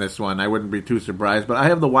point in this one. I wouldn't be too surprised, but I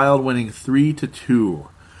have the Wild winning 3-2.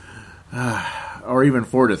 Or even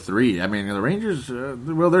 4-3. I mean, the Rangers,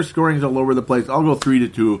 their scoring's all over the place. I'll go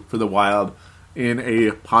 3-2 for the Wild in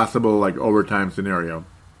a possible overtime scenario.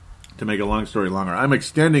 To make a long story longer, I'm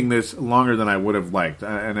extending this longer than I would have liked,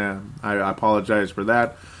 and I apologize for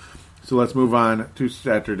that. So let's move on to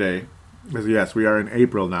Saturday. Because yes, we are in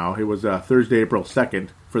April now. It was Thursday, April 2nd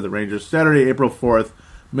for the Rangers. Saturday, April 4th,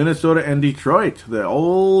 Minnesota and Detroit, the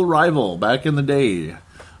old rival back in the day.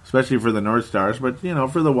 Especially for the North Stars, but,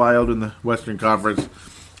 for the Wild in the Western Conference,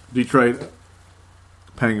 Detroit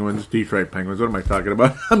Penguins. What am I talking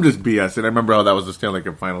about? I'm just BSing. I remember how that was the Stanley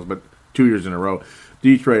Cup Finals, but 2 years in a row.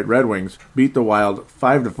 Detroit Red Wings beat the Wild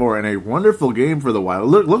 5-4 in a wonderful game for the Wild.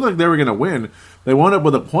 Looked like they were going to win. They wound up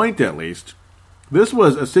with a point at least. This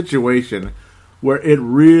was a situation where it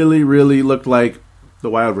really, really looked like the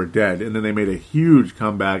Wild were dead, and then they made a huge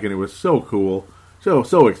comeback, and it was so cool.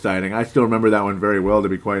 So exciting. I still remember that one very well, to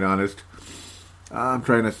be quite honest. I'm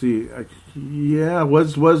trying to see.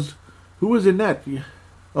 Who was in net?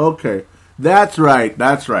 Okay. That's right.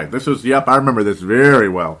 I remember this very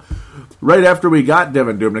well. Right after we got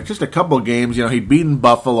Devan Dubnyk, just a couple games, he'd beaten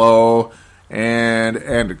Buffalo and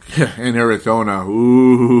in Arizona.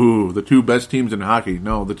 Ooh, the 2 best teams in hockey.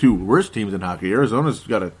 No, the 2 worst teams in hockey. Arizona's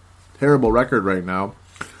got a terrible record right now.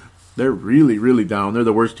 They're really, really down. They're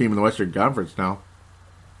the worst team in the Western Conference now,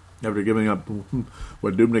 after giving up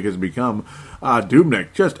what Dubnyk has become.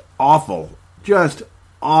 Dubnyk, just awful,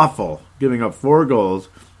 giving up 4 goals.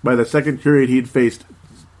 By the second period, he'd faced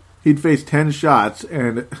 10 shots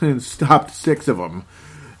and stopped 6 of them,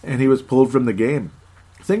 and he was pulled from the game.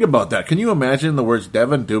 Think about that. Can you imagine the words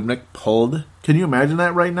Devan Dubnyk pulled? Can you imagine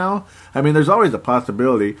that right now? I mean, there's always a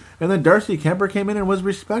possibility. And then Darcy Kemper came in and was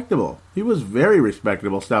respectable. He was very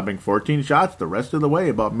respectable, stopping 14 shots the rest of the way,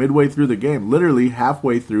 about midway through the game, literally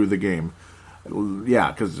halfway through the game.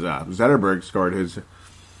 Yeah, because Zetterberg scored his...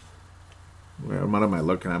 What am I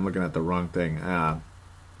looking at? I'm looking at the wrong thing.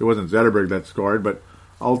 It wasn't Zetterberg that scored, but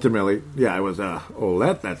ultimately, yeah, it was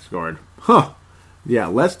Ouellette that scored. Yeah,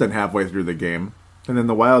 less than halfway through the game. And then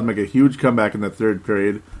the Wild make a huge comeback in the third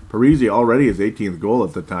period. Parise already his 18th goal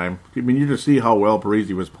at the time. I mean, you just see how well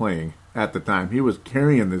Parise was playing at the time. He was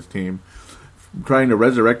carrying this team, trying to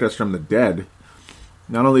resurrect us from the dead.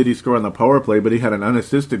 Not only did he score on the power play, but he had an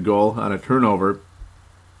unassisted goal on a turnover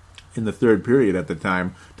in the third period at the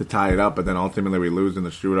time to tie it up. But then ultimately we lose in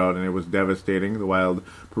the shootout, and it was devastating. The Wild,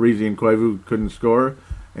 Parise and Koivu couldn't score,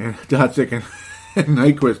 and Datsuk and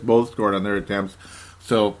Nyquist both scored on their attempts.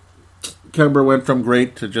 So Kemper went from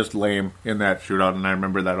great to just lame in that shootout, and I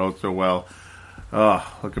remember that oh so well.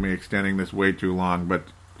 Oh, look at me extending this way too long. But,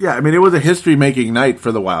 yeah, I mean, it was a history-making night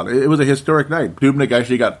for the Wild. It was a historic night. Dubnyk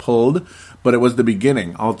actually got pulled, but it was the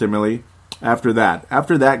beginning, ultimately. After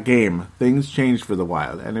that game, things changed for the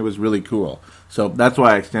Wild, and it was really cool. So that's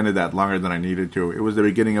why I extended that longer than I needed to. It was the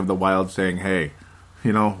beginning of the Wild saying, hey,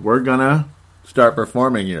 we're going to start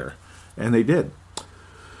performing here. And they did.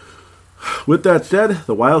 With that said,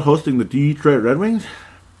 the Wild hosting the Detroit Red Wings.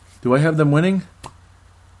 Do I have them winning?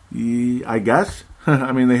 I guess.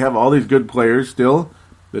 I mean, they have all these good players still.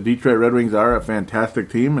 The Detroit Red Wings are a fantastic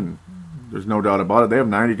team, and There's no doubt about it. They have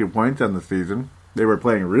 92 points on the season. They were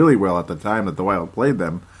playing really well at the time that the Wild played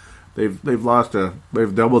them. They've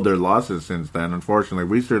doubled their losses since then. Unfortunately,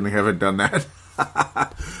 we certainly haven't done that.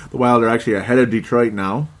 The Wild are actually ahead of Detroit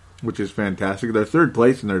now, which is fantastic. They're third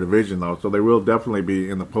place in their division, though, so they will definitely be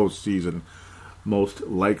in the postseason, most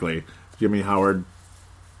likely. Jimmy Howard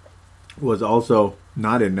was also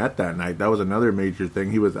not in net that night. That was another major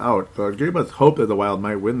thing. He was out, so it gave us hope that the Wild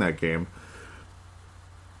might win that game.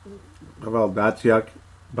 Pavel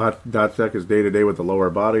Datsyuk is day-to-day with a lower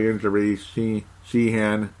body injury.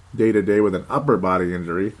 Sheehan day-to-day with an upper body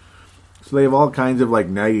injury. So they have all kinds of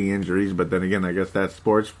nagging injuries, but then again, I guess that's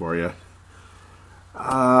sports for you.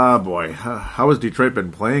 Boy, how has Detroit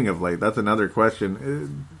been playing of late? That's another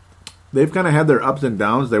question. They've kind of had their ups and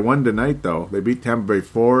downs. They won tonight, though. They beat Tampa Bay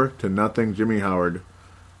 4-0. Jimmy Howard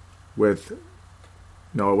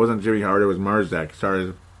no, it wasn't Jimmy Howard, it was Mrazek.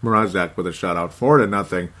 Sorry, Mrazek with a shutout.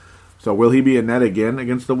 4-0. So will he be in net again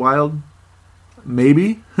against the Wild?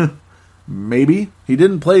 Maybe. Maybe. He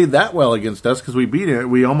didn't play that well against us because we beat him.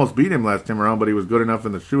 We almost beat him last time around, but he was good enough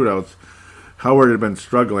in the shootouts. Howard had been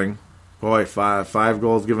struggling. Boy, five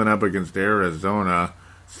goals given up against Arizona.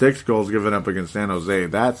 6 goals given up against San Jose.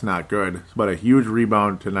 That's not good. But a huge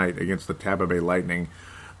rebound tonight against the Tampa Bay Lightning.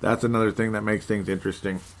 That's another thing that makes things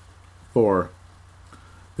interesting for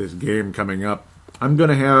this game coming up. I'm going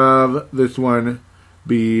to have this one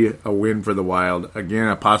be a win for the Wild. Again,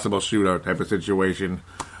 a possible shootout type of situation.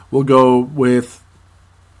 We'll go with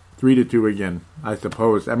 3-2 again, I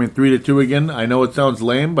suppose. 3-2 again. I know it sounds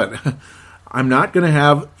lame, but I'm not going to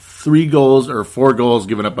have 3 goals or 4 goals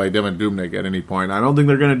given up by Devin Dubnyk at any point. I don't think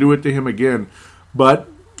they're going to do it to him again. But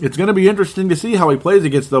it's going to be interesting to see how he plays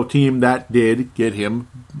against the team that did get him,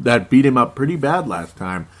 that beat him up pretty bad last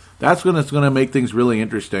time. That's when it's going to make things really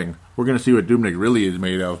interesting. We're going to see what Dubnyk really is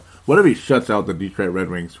made of. What if he shuts out the Detroit Red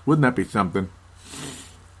Wings? Wouldn't that be something?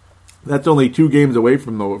 That's only 2 games away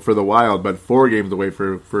for the Wild, but 4 games away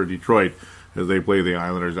for Detroit as they play the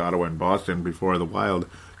Islanders, Ottawa, and Boston before the Wild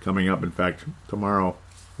coming up. In fact, tomorrow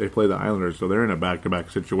they play the Islanders, so they're in a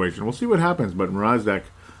back-to-back situation. We'll see what happens, but Mrazek,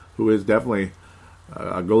 who is definitely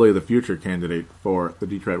a goalie of the future candidate for the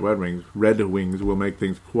Detroit Red Wings, will make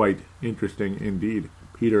things quite interesting indeed.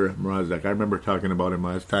 Peter Mrazek. I remember talking about him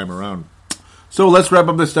last time around. So let's wrap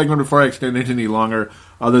up this segment before I extend it any longer,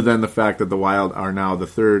 other than the fact that the Wild are now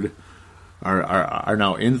are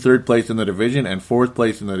now in third place in the division and fourth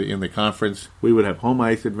place in the conference. We would have home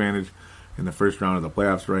ice advantage in the first round of the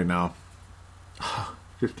playoffs right now.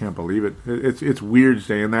 Just can't believe it. It's weird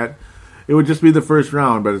saying that. It would just be the first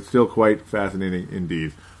round, but it's still quite fascinating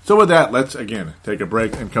indeed. So with that, let's again take a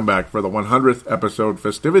break and come back for the 100th episode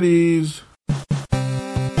festivities.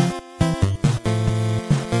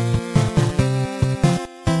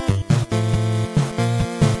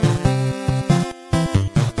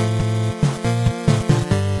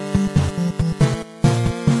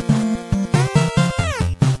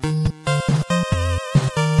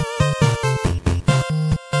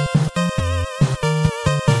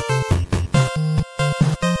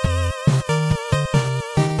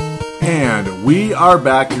 We are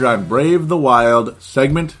back here on Brave the Wild,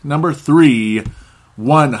 segment number 3,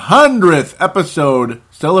 100th episode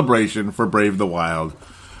celebration for Brave the Wild.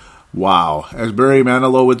 Wow, as Barry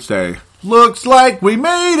Manilow would say, looks like we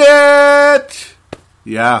made it!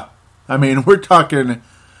 Yeah, we're talking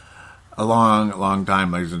a long, long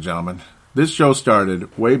time, ladies and gentlemen. This show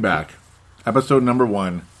started way back, episode number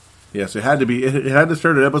 1. Yes, it had to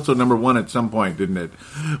start at episode number 1 at some point, didn't it?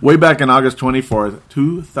 Way back on August 24th,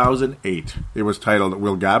 2008. It was titled,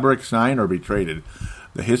 Will Gaborik Sign or Be Traded?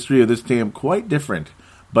 The history of this team, quite different,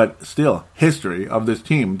 but still, history of this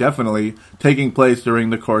team definitely taking place during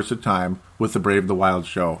the course of time with the Brave the Wild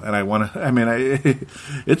show. And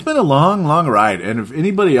it's been a long, long ride. And if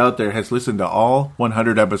anybody out there has listened to all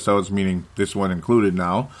 100 episodes, meaning this one included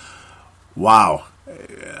now, wow.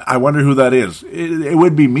 I wonder who that is. It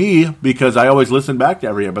would be me, because I always listen back to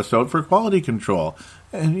every episode for quality control.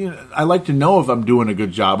 And I like to know if I'm doing a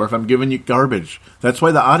good job or if I'm giving you garbage. That's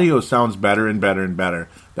why the audio sounds better and better and better.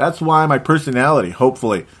 That's why my personality,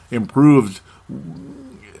 hopefully, improves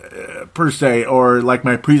per se, or like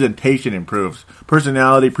my presentation improves.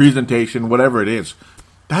 Personality, presentation, whatever it is.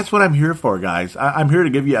 That's what I'm here for, guys. I'm here to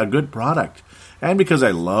give you a good product. And because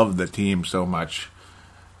I love the team so much.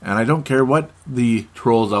 And I don't care what the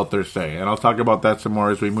trolls out there say. And I'll talk about that some more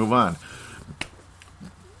as we move on.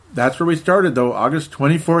 That's where we started, though, August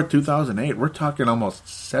 24th, 2008. We're talking almost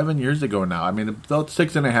 7 years ago now. About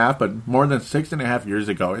 6.5, but more than 6.5 years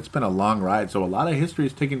ago. It's been a long ride. So a lot of history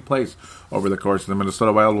is taking place over the course of the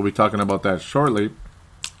Minnesota Wild. We'll be talking about that shortly.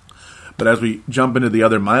 But as we jump into the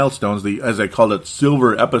other milestones, as I called it,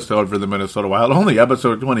 silver episode for the Minnesota Wild, only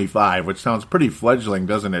episode 25, which sounds pretty fledgling,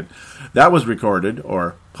 doesn't it? That was recorded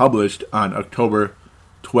or published on October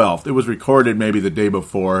 12th. It was recorded maybe the day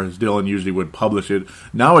before, as Dylan usually would publish it.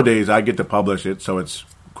 Nowadays, I get to publish it, so it's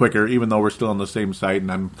quicker, even though we're still on the same site,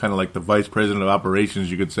 and I'm kind of like the vice president of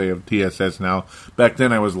operations, you could say, of TSS now. Back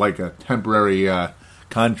then, I was like a temporary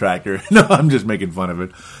contractor. No, I'm just making fun of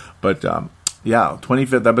it. But,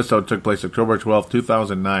 25th episode took place October 12th,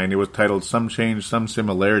 2009. It was titled Some Change, Some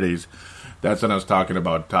Similarities. That's when I was talking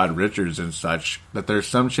about Todd Richards and such, that there's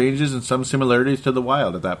some changes and some similarities to the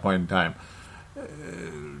Wild at that point in time.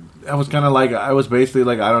 I was kind of like, I was basically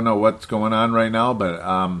like, I don't know what's going on right now,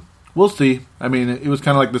 but we'll see. I mean, it was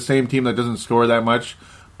kind of like the same team that doesn't score that much,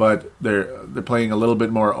 but they're playing a little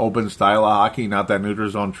bit more open style of hockey, not that neutral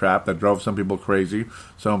zone trap that drove some people crazy.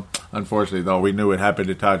 So, unfortunately, though, we knew it happened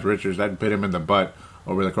to Todd Richards. That bit him in the butt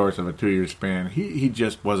over the course of a 2-year span. He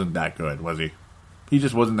just wasn't that good, was he? He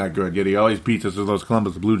just wasn't that good, yet he always beats us with those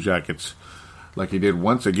Columbus Blue Jackets like he did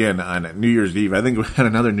once again on New Year's Eve. I think we had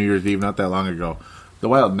another New Year's Eve not that long ago. The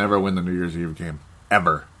Wild never win the New Year's Eve game,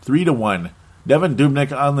 ever. 3-1. Devin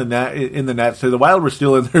Dubnyk on the net, in the net. So the Wild were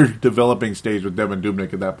still in their developing stage with Devin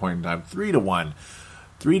Dubnyk at that point in time. 3-1.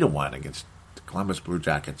 3-1 against the Columbus Blue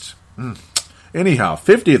Jackets. Anyhow,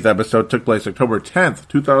 50th episode took place October 10th,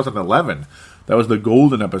 2011. That was the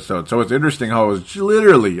golden episode. So it's interesting how it was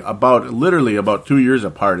literally about 2 years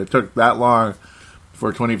apart. It took that long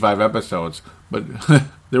for 25 episodes. But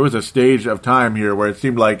there was a stage of time here where it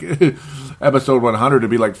seemed like episode 100 to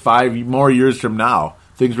be like 5 more years from now.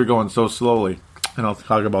 Things were going so slowly. And I'll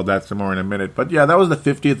talk about that some more in a minute. But yeah, that was the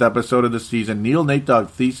 50th episode of the season. Neil Nate Dogg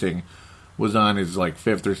Thiesing was on his like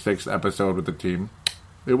 5th or 6th episode with the team.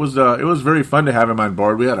 It was very fun to have him on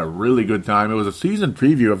board. We had a really good time. It was a season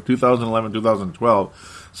preview of 2011-2012.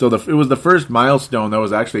 So it was the first milestone that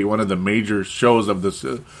was actually one of the major shows of this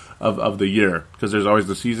of the year, because there's always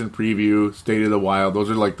the season preview, State of the Wild.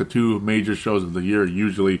 Those are like the two major shows of the year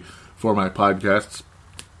usually for my podcasts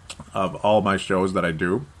of all my shows that I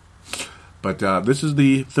do. But this is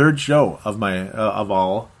the third show of my of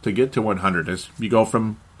all to get to 100. As you go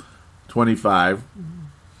from 25.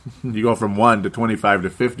 You go from 1 to 25 to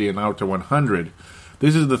 50 and out to 100.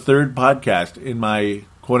 This is the third podcast in my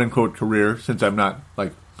quote-unquote career, since I'm not,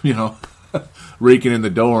 like, raking in the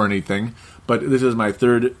dough or anything. But this is my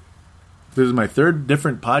third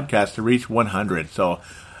different podcast to reach 100. So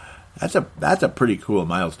that's a pretty cool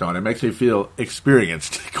milestone. It makes me feel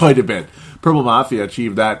experienced quite a bit. Purple Mafia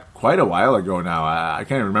achieved that quite a while ago now. I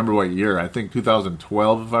can't remember what year. I think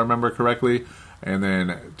 2012, if I remember correctly. And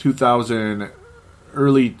then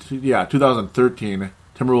 2013,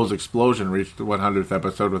 Timberwolves Explosion reached the 100th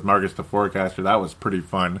episode with Marcus the Forecaster. That was pretty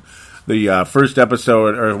fun. The first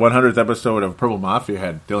episode, or 100th episode of Purple Mafia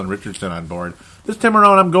had Dylan Richardson on board. This time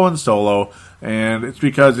around, I'm going solo, and it's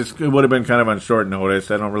because it would have been kind of on short notice.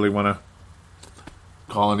 I don't really want to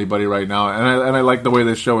call anybody right now, and I like the way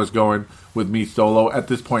this show is going with me solo at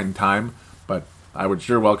this point in time, but I would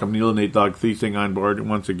sure welcome Neil Nate Dogg Thiesing on board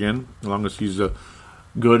once again, as long as he's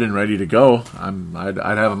good and ready to go. I'd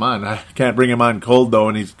have him on. I can't bring him on cold, though,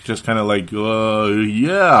 and he's just kind of like,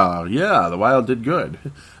 yeah, the Wild did good.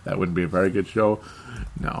 That wouldn't be a very good show.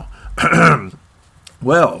 No.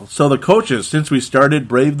 Well, so the coaches, since we started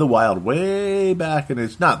Brave the Wild way back, and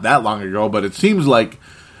it's not that long ago, but it seems like,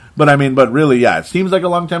 but really, yeah, it seems like a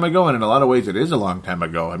long time ago, and in a lot of ways it is a long time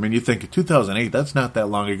ago. I mean, you think 2008, that's not that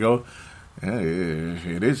long ago.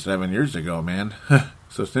 It is 7 years ago, man.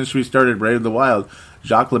 So since we started Brave the Wild,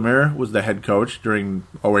 Jacques Lemaire was the head coach during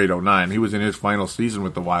 08-09. He was in his final season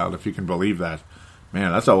with the Wild, if you can believe that.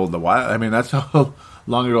 Man, that's how old the Wild... I mean, that's how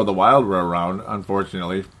long ago the Wild were around,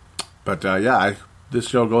 unfortunately. But, this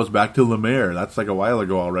show goes back to Lemaire. That's like a while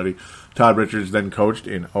ago already. Todd Richards then coached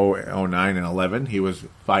in 09 and 11. He was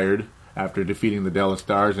fired after defeating the Dallas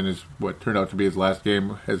Stars in what turned out to be his last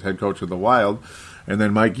game as head coach of the Wild. And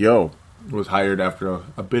then Mike Yeo was hired after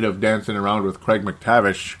a bit of dancing around with Craig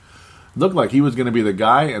McTavish. Looked like he was going to be the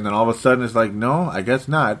guy, and then all of a sudden it's like, no, I guess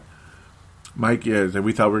not. Mike is, and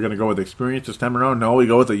we thought we were going to go with experience this time around. No, we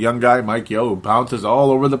go with a young guy, Mike Yeo, who bounces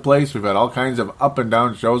all over the place. We've had all kinds of up and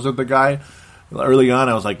down shows with the guy. Early on,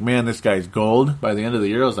 I was like, man, this guy's gold. By the end of the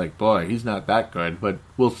year, I was like, boy, he's not that good, but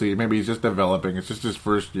we'll see. Maybe he's just developing. It's just his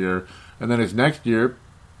first year. And then his next year,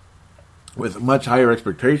 with much higher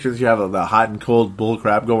expectations, you have the hot and cold bull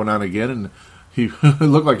crap going on again, and he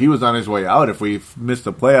looked like he was on his way out if we missed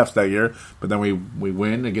the playoffs that year. But then we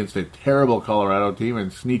win against a terrible Colorado team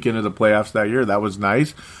and sneak into the playoffs that year. That was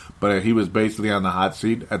nice. But he was basically on the hot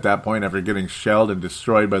seat at that point after getting shelled and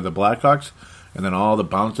destroyed by the Blackhawks. and then all the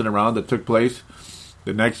bouncing around that took place.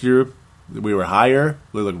 The next year, we were higher.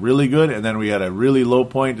 We looked really good, and then we had a really low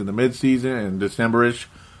point in the midseason in December-ish,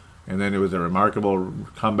 and then it was a remarkable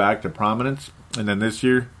comeback to prominence. And then this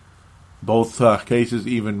year, both cases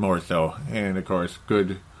even more so. And, of course,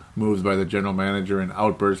 good moves by the general manager and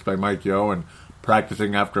outbursts by Mike Yeo and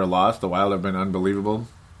practicing after a loss. The Wild have been unbelievable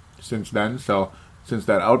since then. So since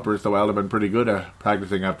that outburst, the Wild have been pretty good at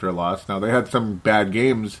practicing after a loss. Now, they had some bad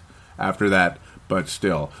games after that, but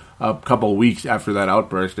still, a couple weeks after that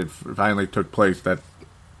outburst, it finally took place. That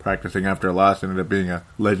practicing after a loss ended up being a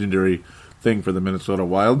legendary thing for the Minnesota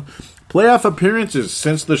Wild. Playoff appearances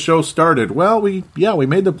since the show started. Well, we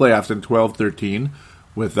made the playoffs in 12-13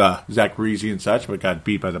 with Zach Parise and such, but got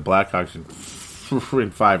beat by the Blackhawks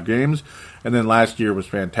in 5 games. And then last year was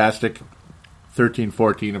fantastic.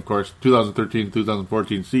 13-14, of course,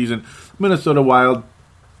 2013-2014 season. Minnesota Wild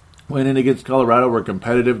went in against Colorado, were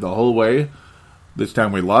competitive the whole way. This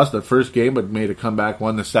time we lost the first game, but made a comeback,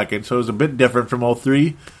 won the second. So it was a bit different from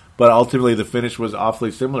 03, but ultimately the finish was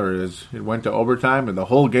awfully similar. As it went to overtime, and the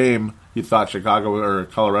whole game you thought Chicago or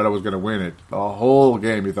Colorado was going to win it. The whole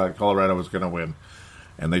game you thought Colorado was going to win,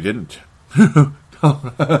 and they didn't.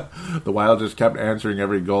 The Wild just kept answering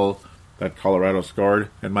every goal that Colorado scored,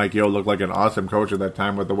 and Mike Yeo looked like an awesome coach at that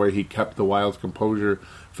time with the way he kept the Wild's composure.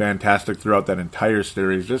 Fantastic throughout that entire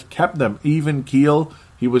series. Just kept them even keel.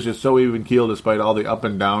 He was just so even keel despite all the up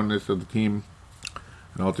and downness of the team.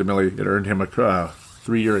 And ultimately, it earned him a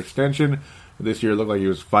 3-year extension. This year, it looked like he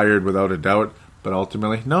was fired without a doubt. But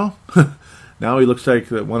ultimately, no. Now he looks like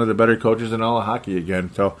one of the better coaches in all of hockey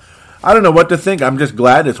again. So, I don't know what to think. I'm just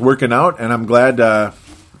glad it's working out. And I'm glad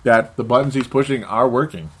that the buttons he's pushing are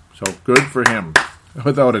working. So, good for him.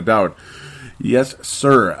 Without a doubt. Yes,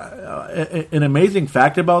 sir. An amazing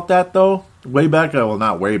fact about that, though, way back, well,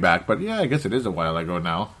 not way back, but yeah, I guess it is a while ago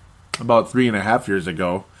now, about 3.5 years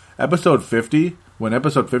ago, episode 50, when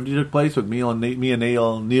episode 50 took place with me and Nate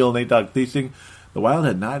Dog Thiesing, the Wild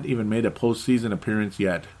had not even made a postseason appearance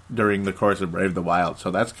yet during the course of Brave the Wild,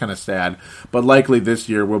 so that's kind of sad, but likely this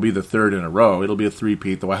year will be the third in a row. It'll be a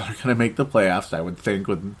three-peat. The Wild are going to make the playoffs, I would think,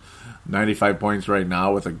 with 95 points right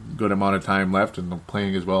now with a good amount of time left and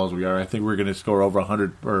playing as well as we are. I think we're going to score over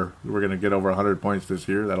 100, or we're going to get over 100 points this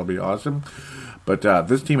year. That'll be awesome. But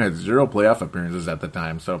this team had 0 playoff appearances at the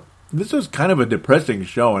time, so this was kind of a depressing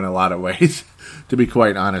show in a lot of ways, to be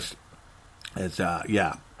quite honest. It's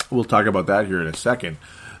we'll talk about that here in a second.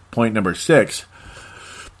 Point number 6.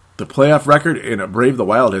 The playoff record in Brave the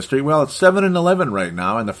Wild history, well, it's 7-11 right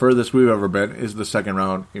now, and the furthest we've ever been is the second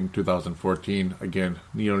round in 2014. Again,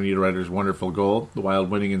 Nino Niederreiter's wonderful goal. The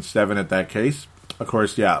Wild winning in 7 at that case. Of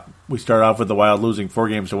course, we start off with the Wild losing 4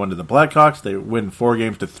 games to 1 to the Blackhawks. They win 4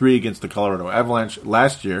 games to 3 against the Colorado Avalanche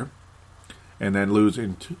last year, and then lose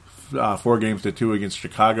in 4 games to 2 against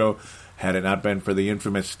Chicago. Had it not been for the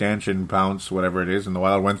infamous stanchion bounce, whatever it is, and the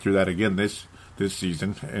Wild went through that again this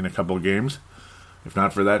season in a couple of games. If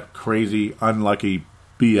not for that crazy, unlucky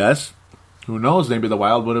BS, who knows, maybe the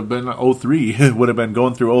Wild would have been 0-3, would have been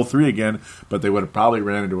going through 0-3 again, but they would have probably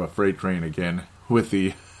ran into a freight train again with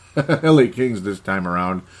the LA Kings this time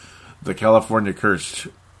around. The California curse.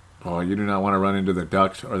 Oh, you do not want to run into the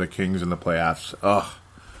Ducks or the Kings in the playoffs.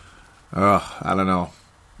 I don't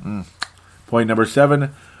know. Point number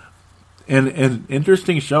 7. An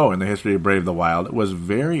interesting show in the history of Brave the Wild. It was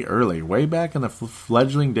very early, way back in the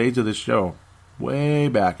fledgling days of this show. Way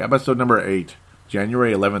back. Episode number 8,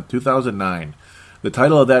 January 11th, 2009. The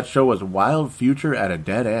title of that show was Wild Future at a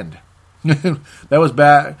Dead End. That was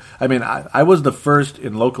bad. I mean, I was the first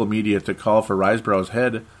in local media to call for Riseborough's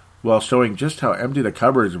head while showing just how empty the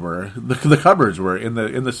cupboards were. The cupboards were in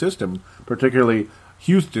the system, particularly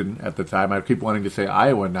Houston at the time. I keep wanting to say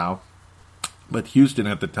Iowa now, but Houston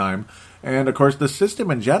at the time. And, of course, the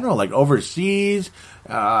system in general, like overseas.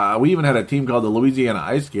 We even had a team called the Louisiana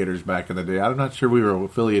Ice Skaters back in the day. I'm not sure we were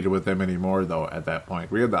affiliated with them anymore, though, at that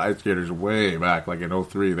point. We had the Ice Skaters way back, like in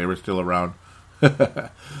 03. They were still around.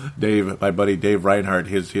 My buddy Dave Reinhardt,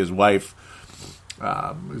 his wife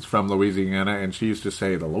is from Louisiana, and she used to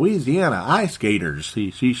say, the Louisiana Ice Skaters.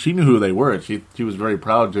 She knew who they were. She was very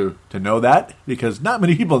proud to know that, because not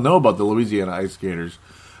many people know about the Louisiana Ice Skaters,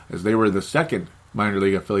 as they were the second minor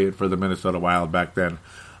league affiliate for the Minnesota Wild back then.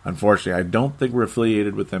 Unfortunately, I don't think we're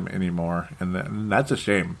affiliated with them anymore, and that's a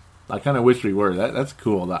shame. I kind of wish we were. That's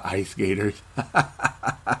cool, the Ice Skaters.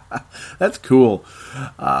 That's cool.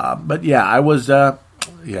 But yeah, I was. Long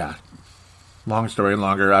story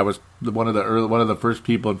longer. I was one of the first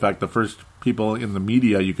people. In fact, the first people in the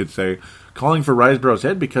media, you could say, calling for Riseborough's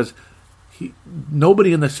head, because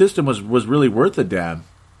nobody in the system was really worth a damn.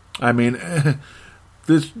 I mean.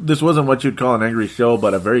 this wasn't what you'd call an angry show,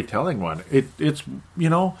 but a very telling one. It's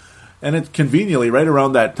and it's conveniently right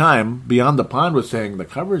around that time. Beyond the Pond was saying the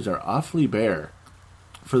covers are awfully bare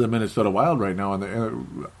for the Minnesota Wild right now,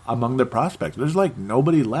 and among the prospects, there's like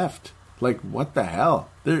nobody left. Like, what the hell?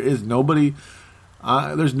 There is nobody.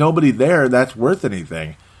 There's nobody there that's worth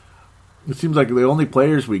anything. It seems like the only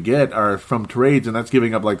players we get are from trades, and that's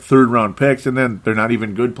giving up like third-round picks, and then they're not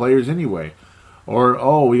even good players anyway.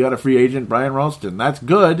 Or, we got a free agent, Brian Ralston. That's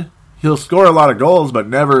good. He'll score a lot of goals, but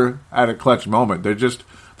never at a clutch moment.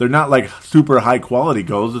 They're not like super high-quality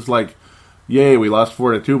goals. It's like, yay, we lost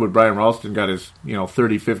 4-2, but Brian Ralston got his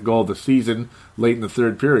 35th goal of the season late in the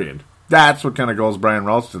third period. That's what kind of goals Brian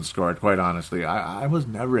Ralston scored, quite honestly. I was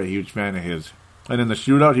never a huge fan of his. And in the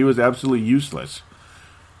shootout, he was absolutely useless.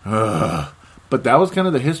 But that was kind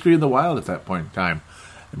of the history of the Wild at that point in time.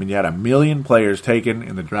 I mean, you had 1 million players taken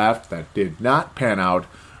in the draft that did not pan out,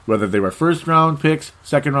 whether they were first-round picks,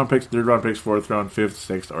 second-round picks, third-round picks, fourth-round, fifth,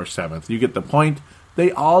 sixth, or seventh. You get the point. They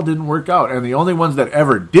all didn't work out, and the only ones that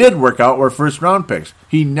ever did work out were first-round picks.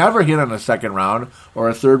 He never hit on a second-round or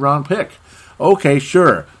a third-round pick. Okay,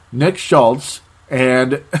 sure, Nick Schultz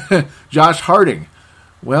and Josh Harding.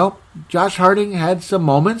 Well, Josh Harding had some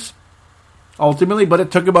moments, ultimately, but it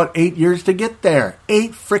took about 8 years to get there.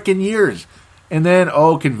 8 freaking years. And then,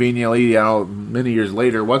 conveniently, many years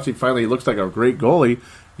later, once he finally looks like a great goalie,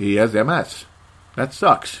 he has MS. That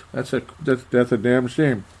sucks. That's a damn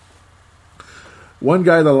shame. One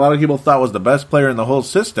guy that a lot of people thought was the best player in the whole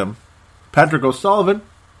system, Patrick O'Sullivan,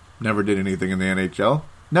 never did anything in the NHL.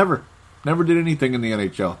 Never did anything in the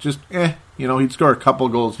NHL. Just, he'd score a couple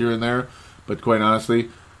goals here and there, but quite honestly,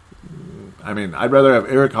 I mean, I'd rather have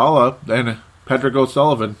Erik Haula than Patrick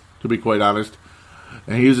O'Sullivan, to be quite honest.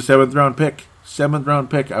 And he was a 7th-round pick. 7th-round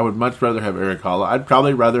pick. I would much rather have Erik Haula. I'd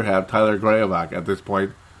probably rather have Tyler Graovac at this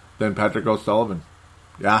point than Patrick O'Sullivan.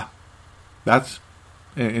 Yeah.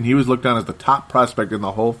 And he was looked on as the top prospect in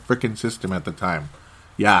the whole frickin' system at the time.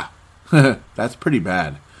 Yeah. That's pretty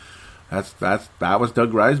bad. That was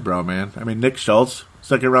Doug Risebrough, man. I mean, Nick Schultz,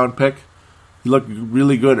 2nd-round pick. He looked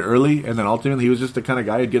really good early, and then ultimately he was just the kind of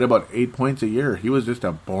guy who'd get about 8 points a year. He was just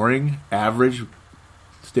a boring, average,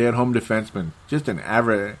 stay-at-home defenseman. Just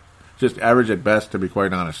average at best, to be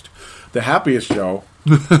quite honest. The happiest show,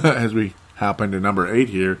 as we happen to number 8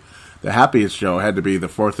 here, the happiest show had to be the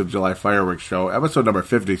 4th of July fireworks show, episode number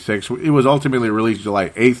 56. It was ultimately released July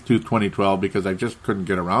 8th, 2012, because I just couldn't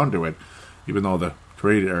get around to it, even though the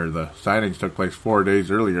trade or the signings took place 4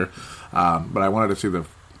 days earlier. But I wanted to see the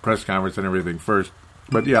press conference and everything first.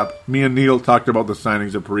 But yeah, me and Neil talked about the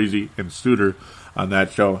signings of Parise and Suter on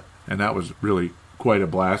that show, and that was really quite a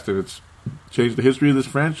blast, and it's changed the history of this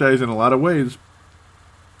franchise in a lot of ways.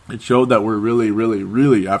 It showed that we're really, really,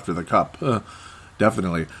 really after the cup.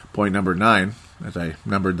 Definitely. Point number 9, as I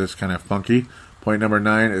numbered this kind of funky, point number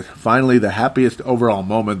 9 is finally the happiest overall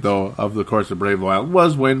moment, though, of the course of Brave Wild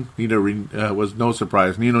was when was no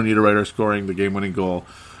surprise, Nino Niederreiter scoring the game-winning goal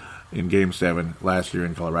in Game 7 last year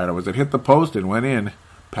in Colorado. As it hit the post and went in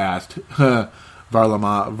past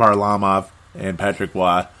Varlamov and Patrick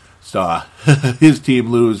Waugh, saw his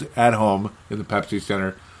team lose at home in the Pepsi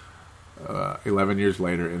Center 11 years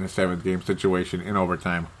later in a 7th game situation in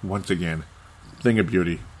overtime once again. Thing of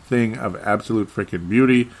beauty. Thing of absolute freaking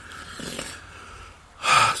beauty.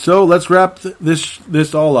 So let's wrap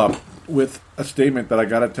this all up with a statement that I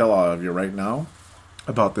got to tell all of you right now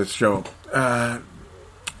about this show.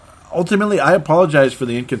 Ultimately, I apologize for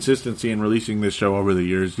the inconsistency in releasing this show over the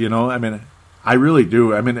years. I mean, I really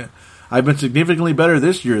do. I mean, I've been significantly better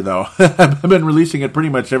this year, though. I've been releasing it pretty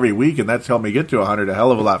much every week, and that's helped me get to 100 a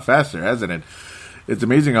hell of a lot faster, hasn't it? It's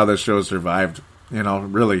amazing how this show has survived,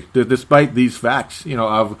 really, despite these facts,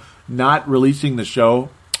 of not releasing the show,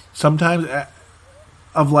 sometimes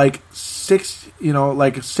of like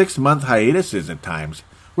 6-month hiatuses at times.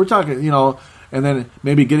 We're talking, and then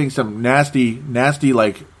maybe getting some nasty,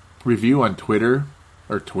 like, review on Twitter.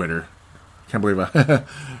 Can't believe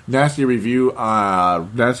nasty reviews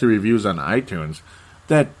on iTunes.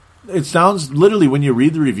 That it sounds literally when you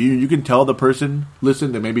read the review, you can tell the person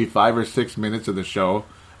listened to maybe 5 or 6 minutes of the show,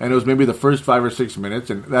 and it was maybe the first 5 or 6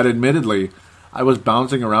 minutes, and that admittedly I was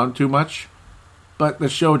bouncing around too much, but the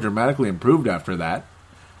show dramatically improved after that,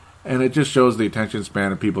 and it just shows the attention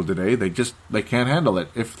span of people today. They can't handle it.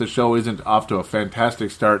 If the show isn't off to a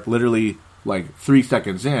fantastic start, literally like 3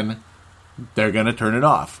 seconds in, they're going to turn it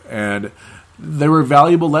off. And there were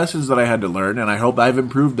valuable lessons that I had to learn, and I hope I've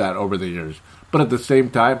improved that over the years. But at the same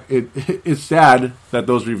time, it's sad that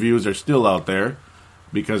those reviews are still out there,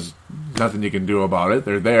 because nothing you can do about it.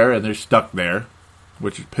 They're there, and they're stuck there,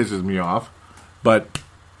 which pisses me off. But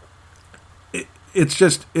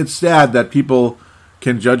it's sad that people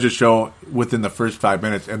can judge a show within the first 5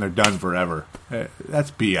 minutes and they're done forever.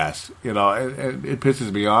 That's BS. It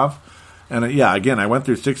pisses me off. And again, I went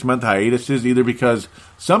through 6-month hiatuses either because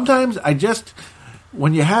sometimes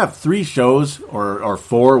when you have 3 shows or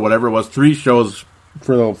 4, whatever it was, 3 shows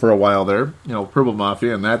for a while there, Purple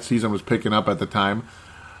Mafia, and that season was picking up at the time.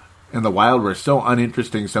 And the Wild were so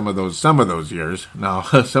uninteresting some of those years. Now,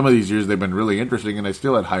 some of these years they've been really interesting, and I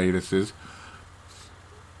still had hiatuses.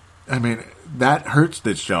 I mean, that hurts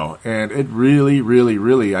this show, and it really, really,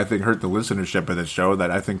 really, I think, hurt the listenership of this show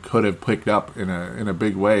that I think could have picked up in a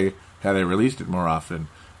big way had I released it more often.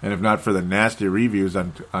 And if not for the nasty reviews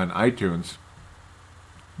on iTunes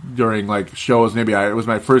during shows, maybe it was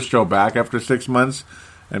my first show back after 6 months,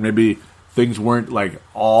 and maybe things weren't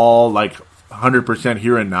all 100%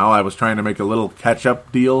 here and now. I was trying to make a little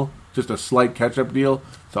catch-up deal, just a slight catch-up deal.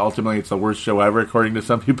 So ultimately, it's the worst show ever, according to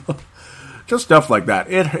some people. Just stuff like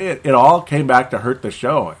that. It all came back to hurt the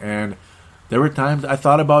show. And there were times I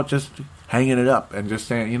thought about just hanging it up and just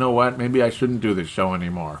saying, you know what, maybe I shouldn't do this show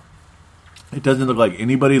anymore. It doesn't look like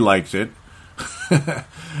anybody likes it.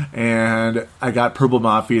 And I got Purple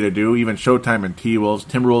Mafia to do, even Showtime and T-Wolves,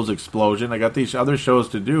 Timberwolves Explosion. I got these other shows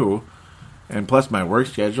to do. And plus, my work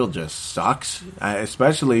schedule just sucks.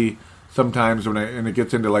 Especially sometimes when it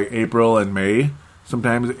gets into April and May.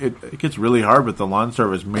 Sometimes it gets really hard with the lawn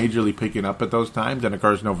service majorly picking up at those times. And of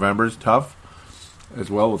course, November's tough as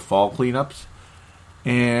well with fall cleanups.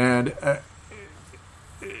 And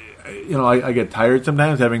I get tired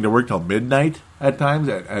sometimes having to work till midnight at times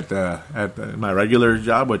at my regular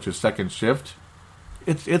job, which is second shift.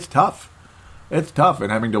 It's tough. It's tough, and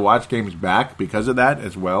having to watch games back because of that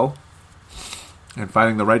as well. And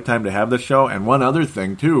finding the right time to have the show. And one other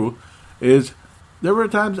thing, too, is there were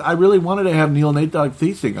times I really wanted to have Neil Nate Dogg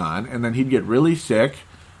Thiesing on, and then he'd get really sick,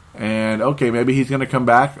 and okay, maybe he's going to come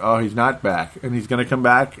back. Oh, he's not back. And he's going to come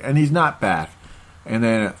back, and he's not back. And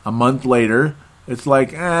then a month later, it's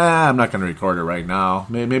I'm not going to record it right now.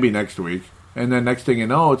 Maybe next week. And then next thing you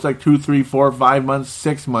know, it's 2, 3, 4, 5 months,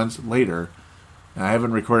 6 months later. And I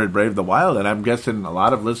haven't recorded Brave the Wild, and I'm guessing a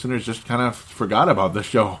lot of listeners just kind of forgot about the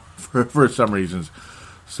show for some reasons.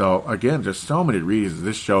 So, again, just so many reasons.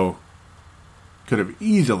 This show could have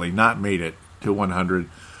easily not made it to 100.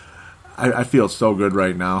 I feel so good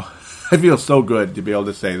right now. I feel so good to be able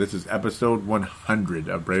to say this is episode 100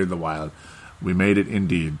 of Brave the Wild. We made it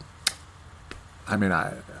indeed. I mean,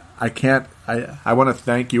 I want to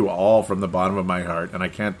thank you all from the bottom of my heart, and I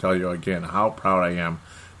can't tell you again how proud I am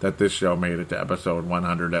that this show made it to episode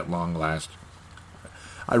 100 at long last.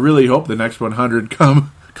 I really hope the next 100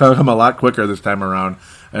 come a lot quicker this time around,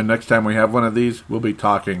 and next time we have one of these, we'll be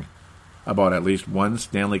talking about at least one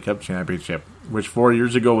Stanley Cup championship, which 4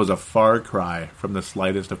 years ago was a far cry from the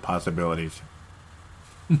slightest of possibilities.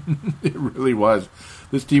 It really was.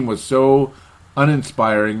 This team was so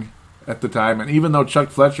uninspiring at the time, and even though Chuck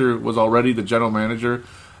Fletcher was already the general manager,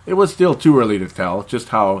 it was still too early to tell just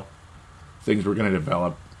how things were going to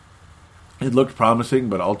develop. It looked promising,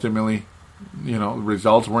 but ultimately,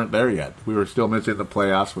 results weren't there yet. We were still missing the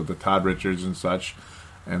playoffs with the Todd Richards and such,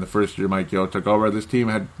 and the first year Mike Yeo took over, this team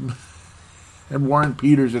had Warren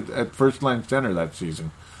Peters at first-line center that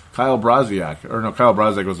season. Kyle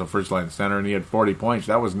Brodziak was the first-line center, and he had 40 points.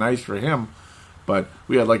 That was nice for him, but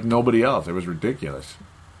we had nobody else. It was ridiculous.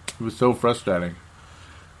 It was so frustrating.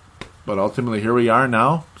 But ultimately, here we are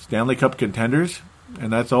now, Stanley Cup contenders,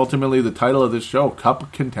 and that's ultimately the title of this show,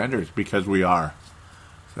 Cup Contenders, because we are.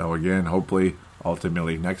 So again, hopefully,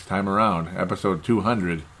 ultimately, next time around, episode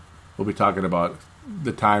 200, we'll be talking about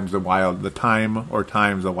the times the Wild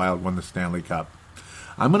won the Stanley Cup.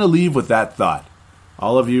 I'm going to leave with that thought.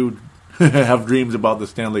 All of you have dreams about the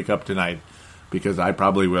Stanley Cup tonight, because I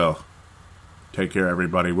probably will. Take care,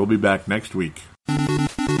 everybody. We'll be back next week.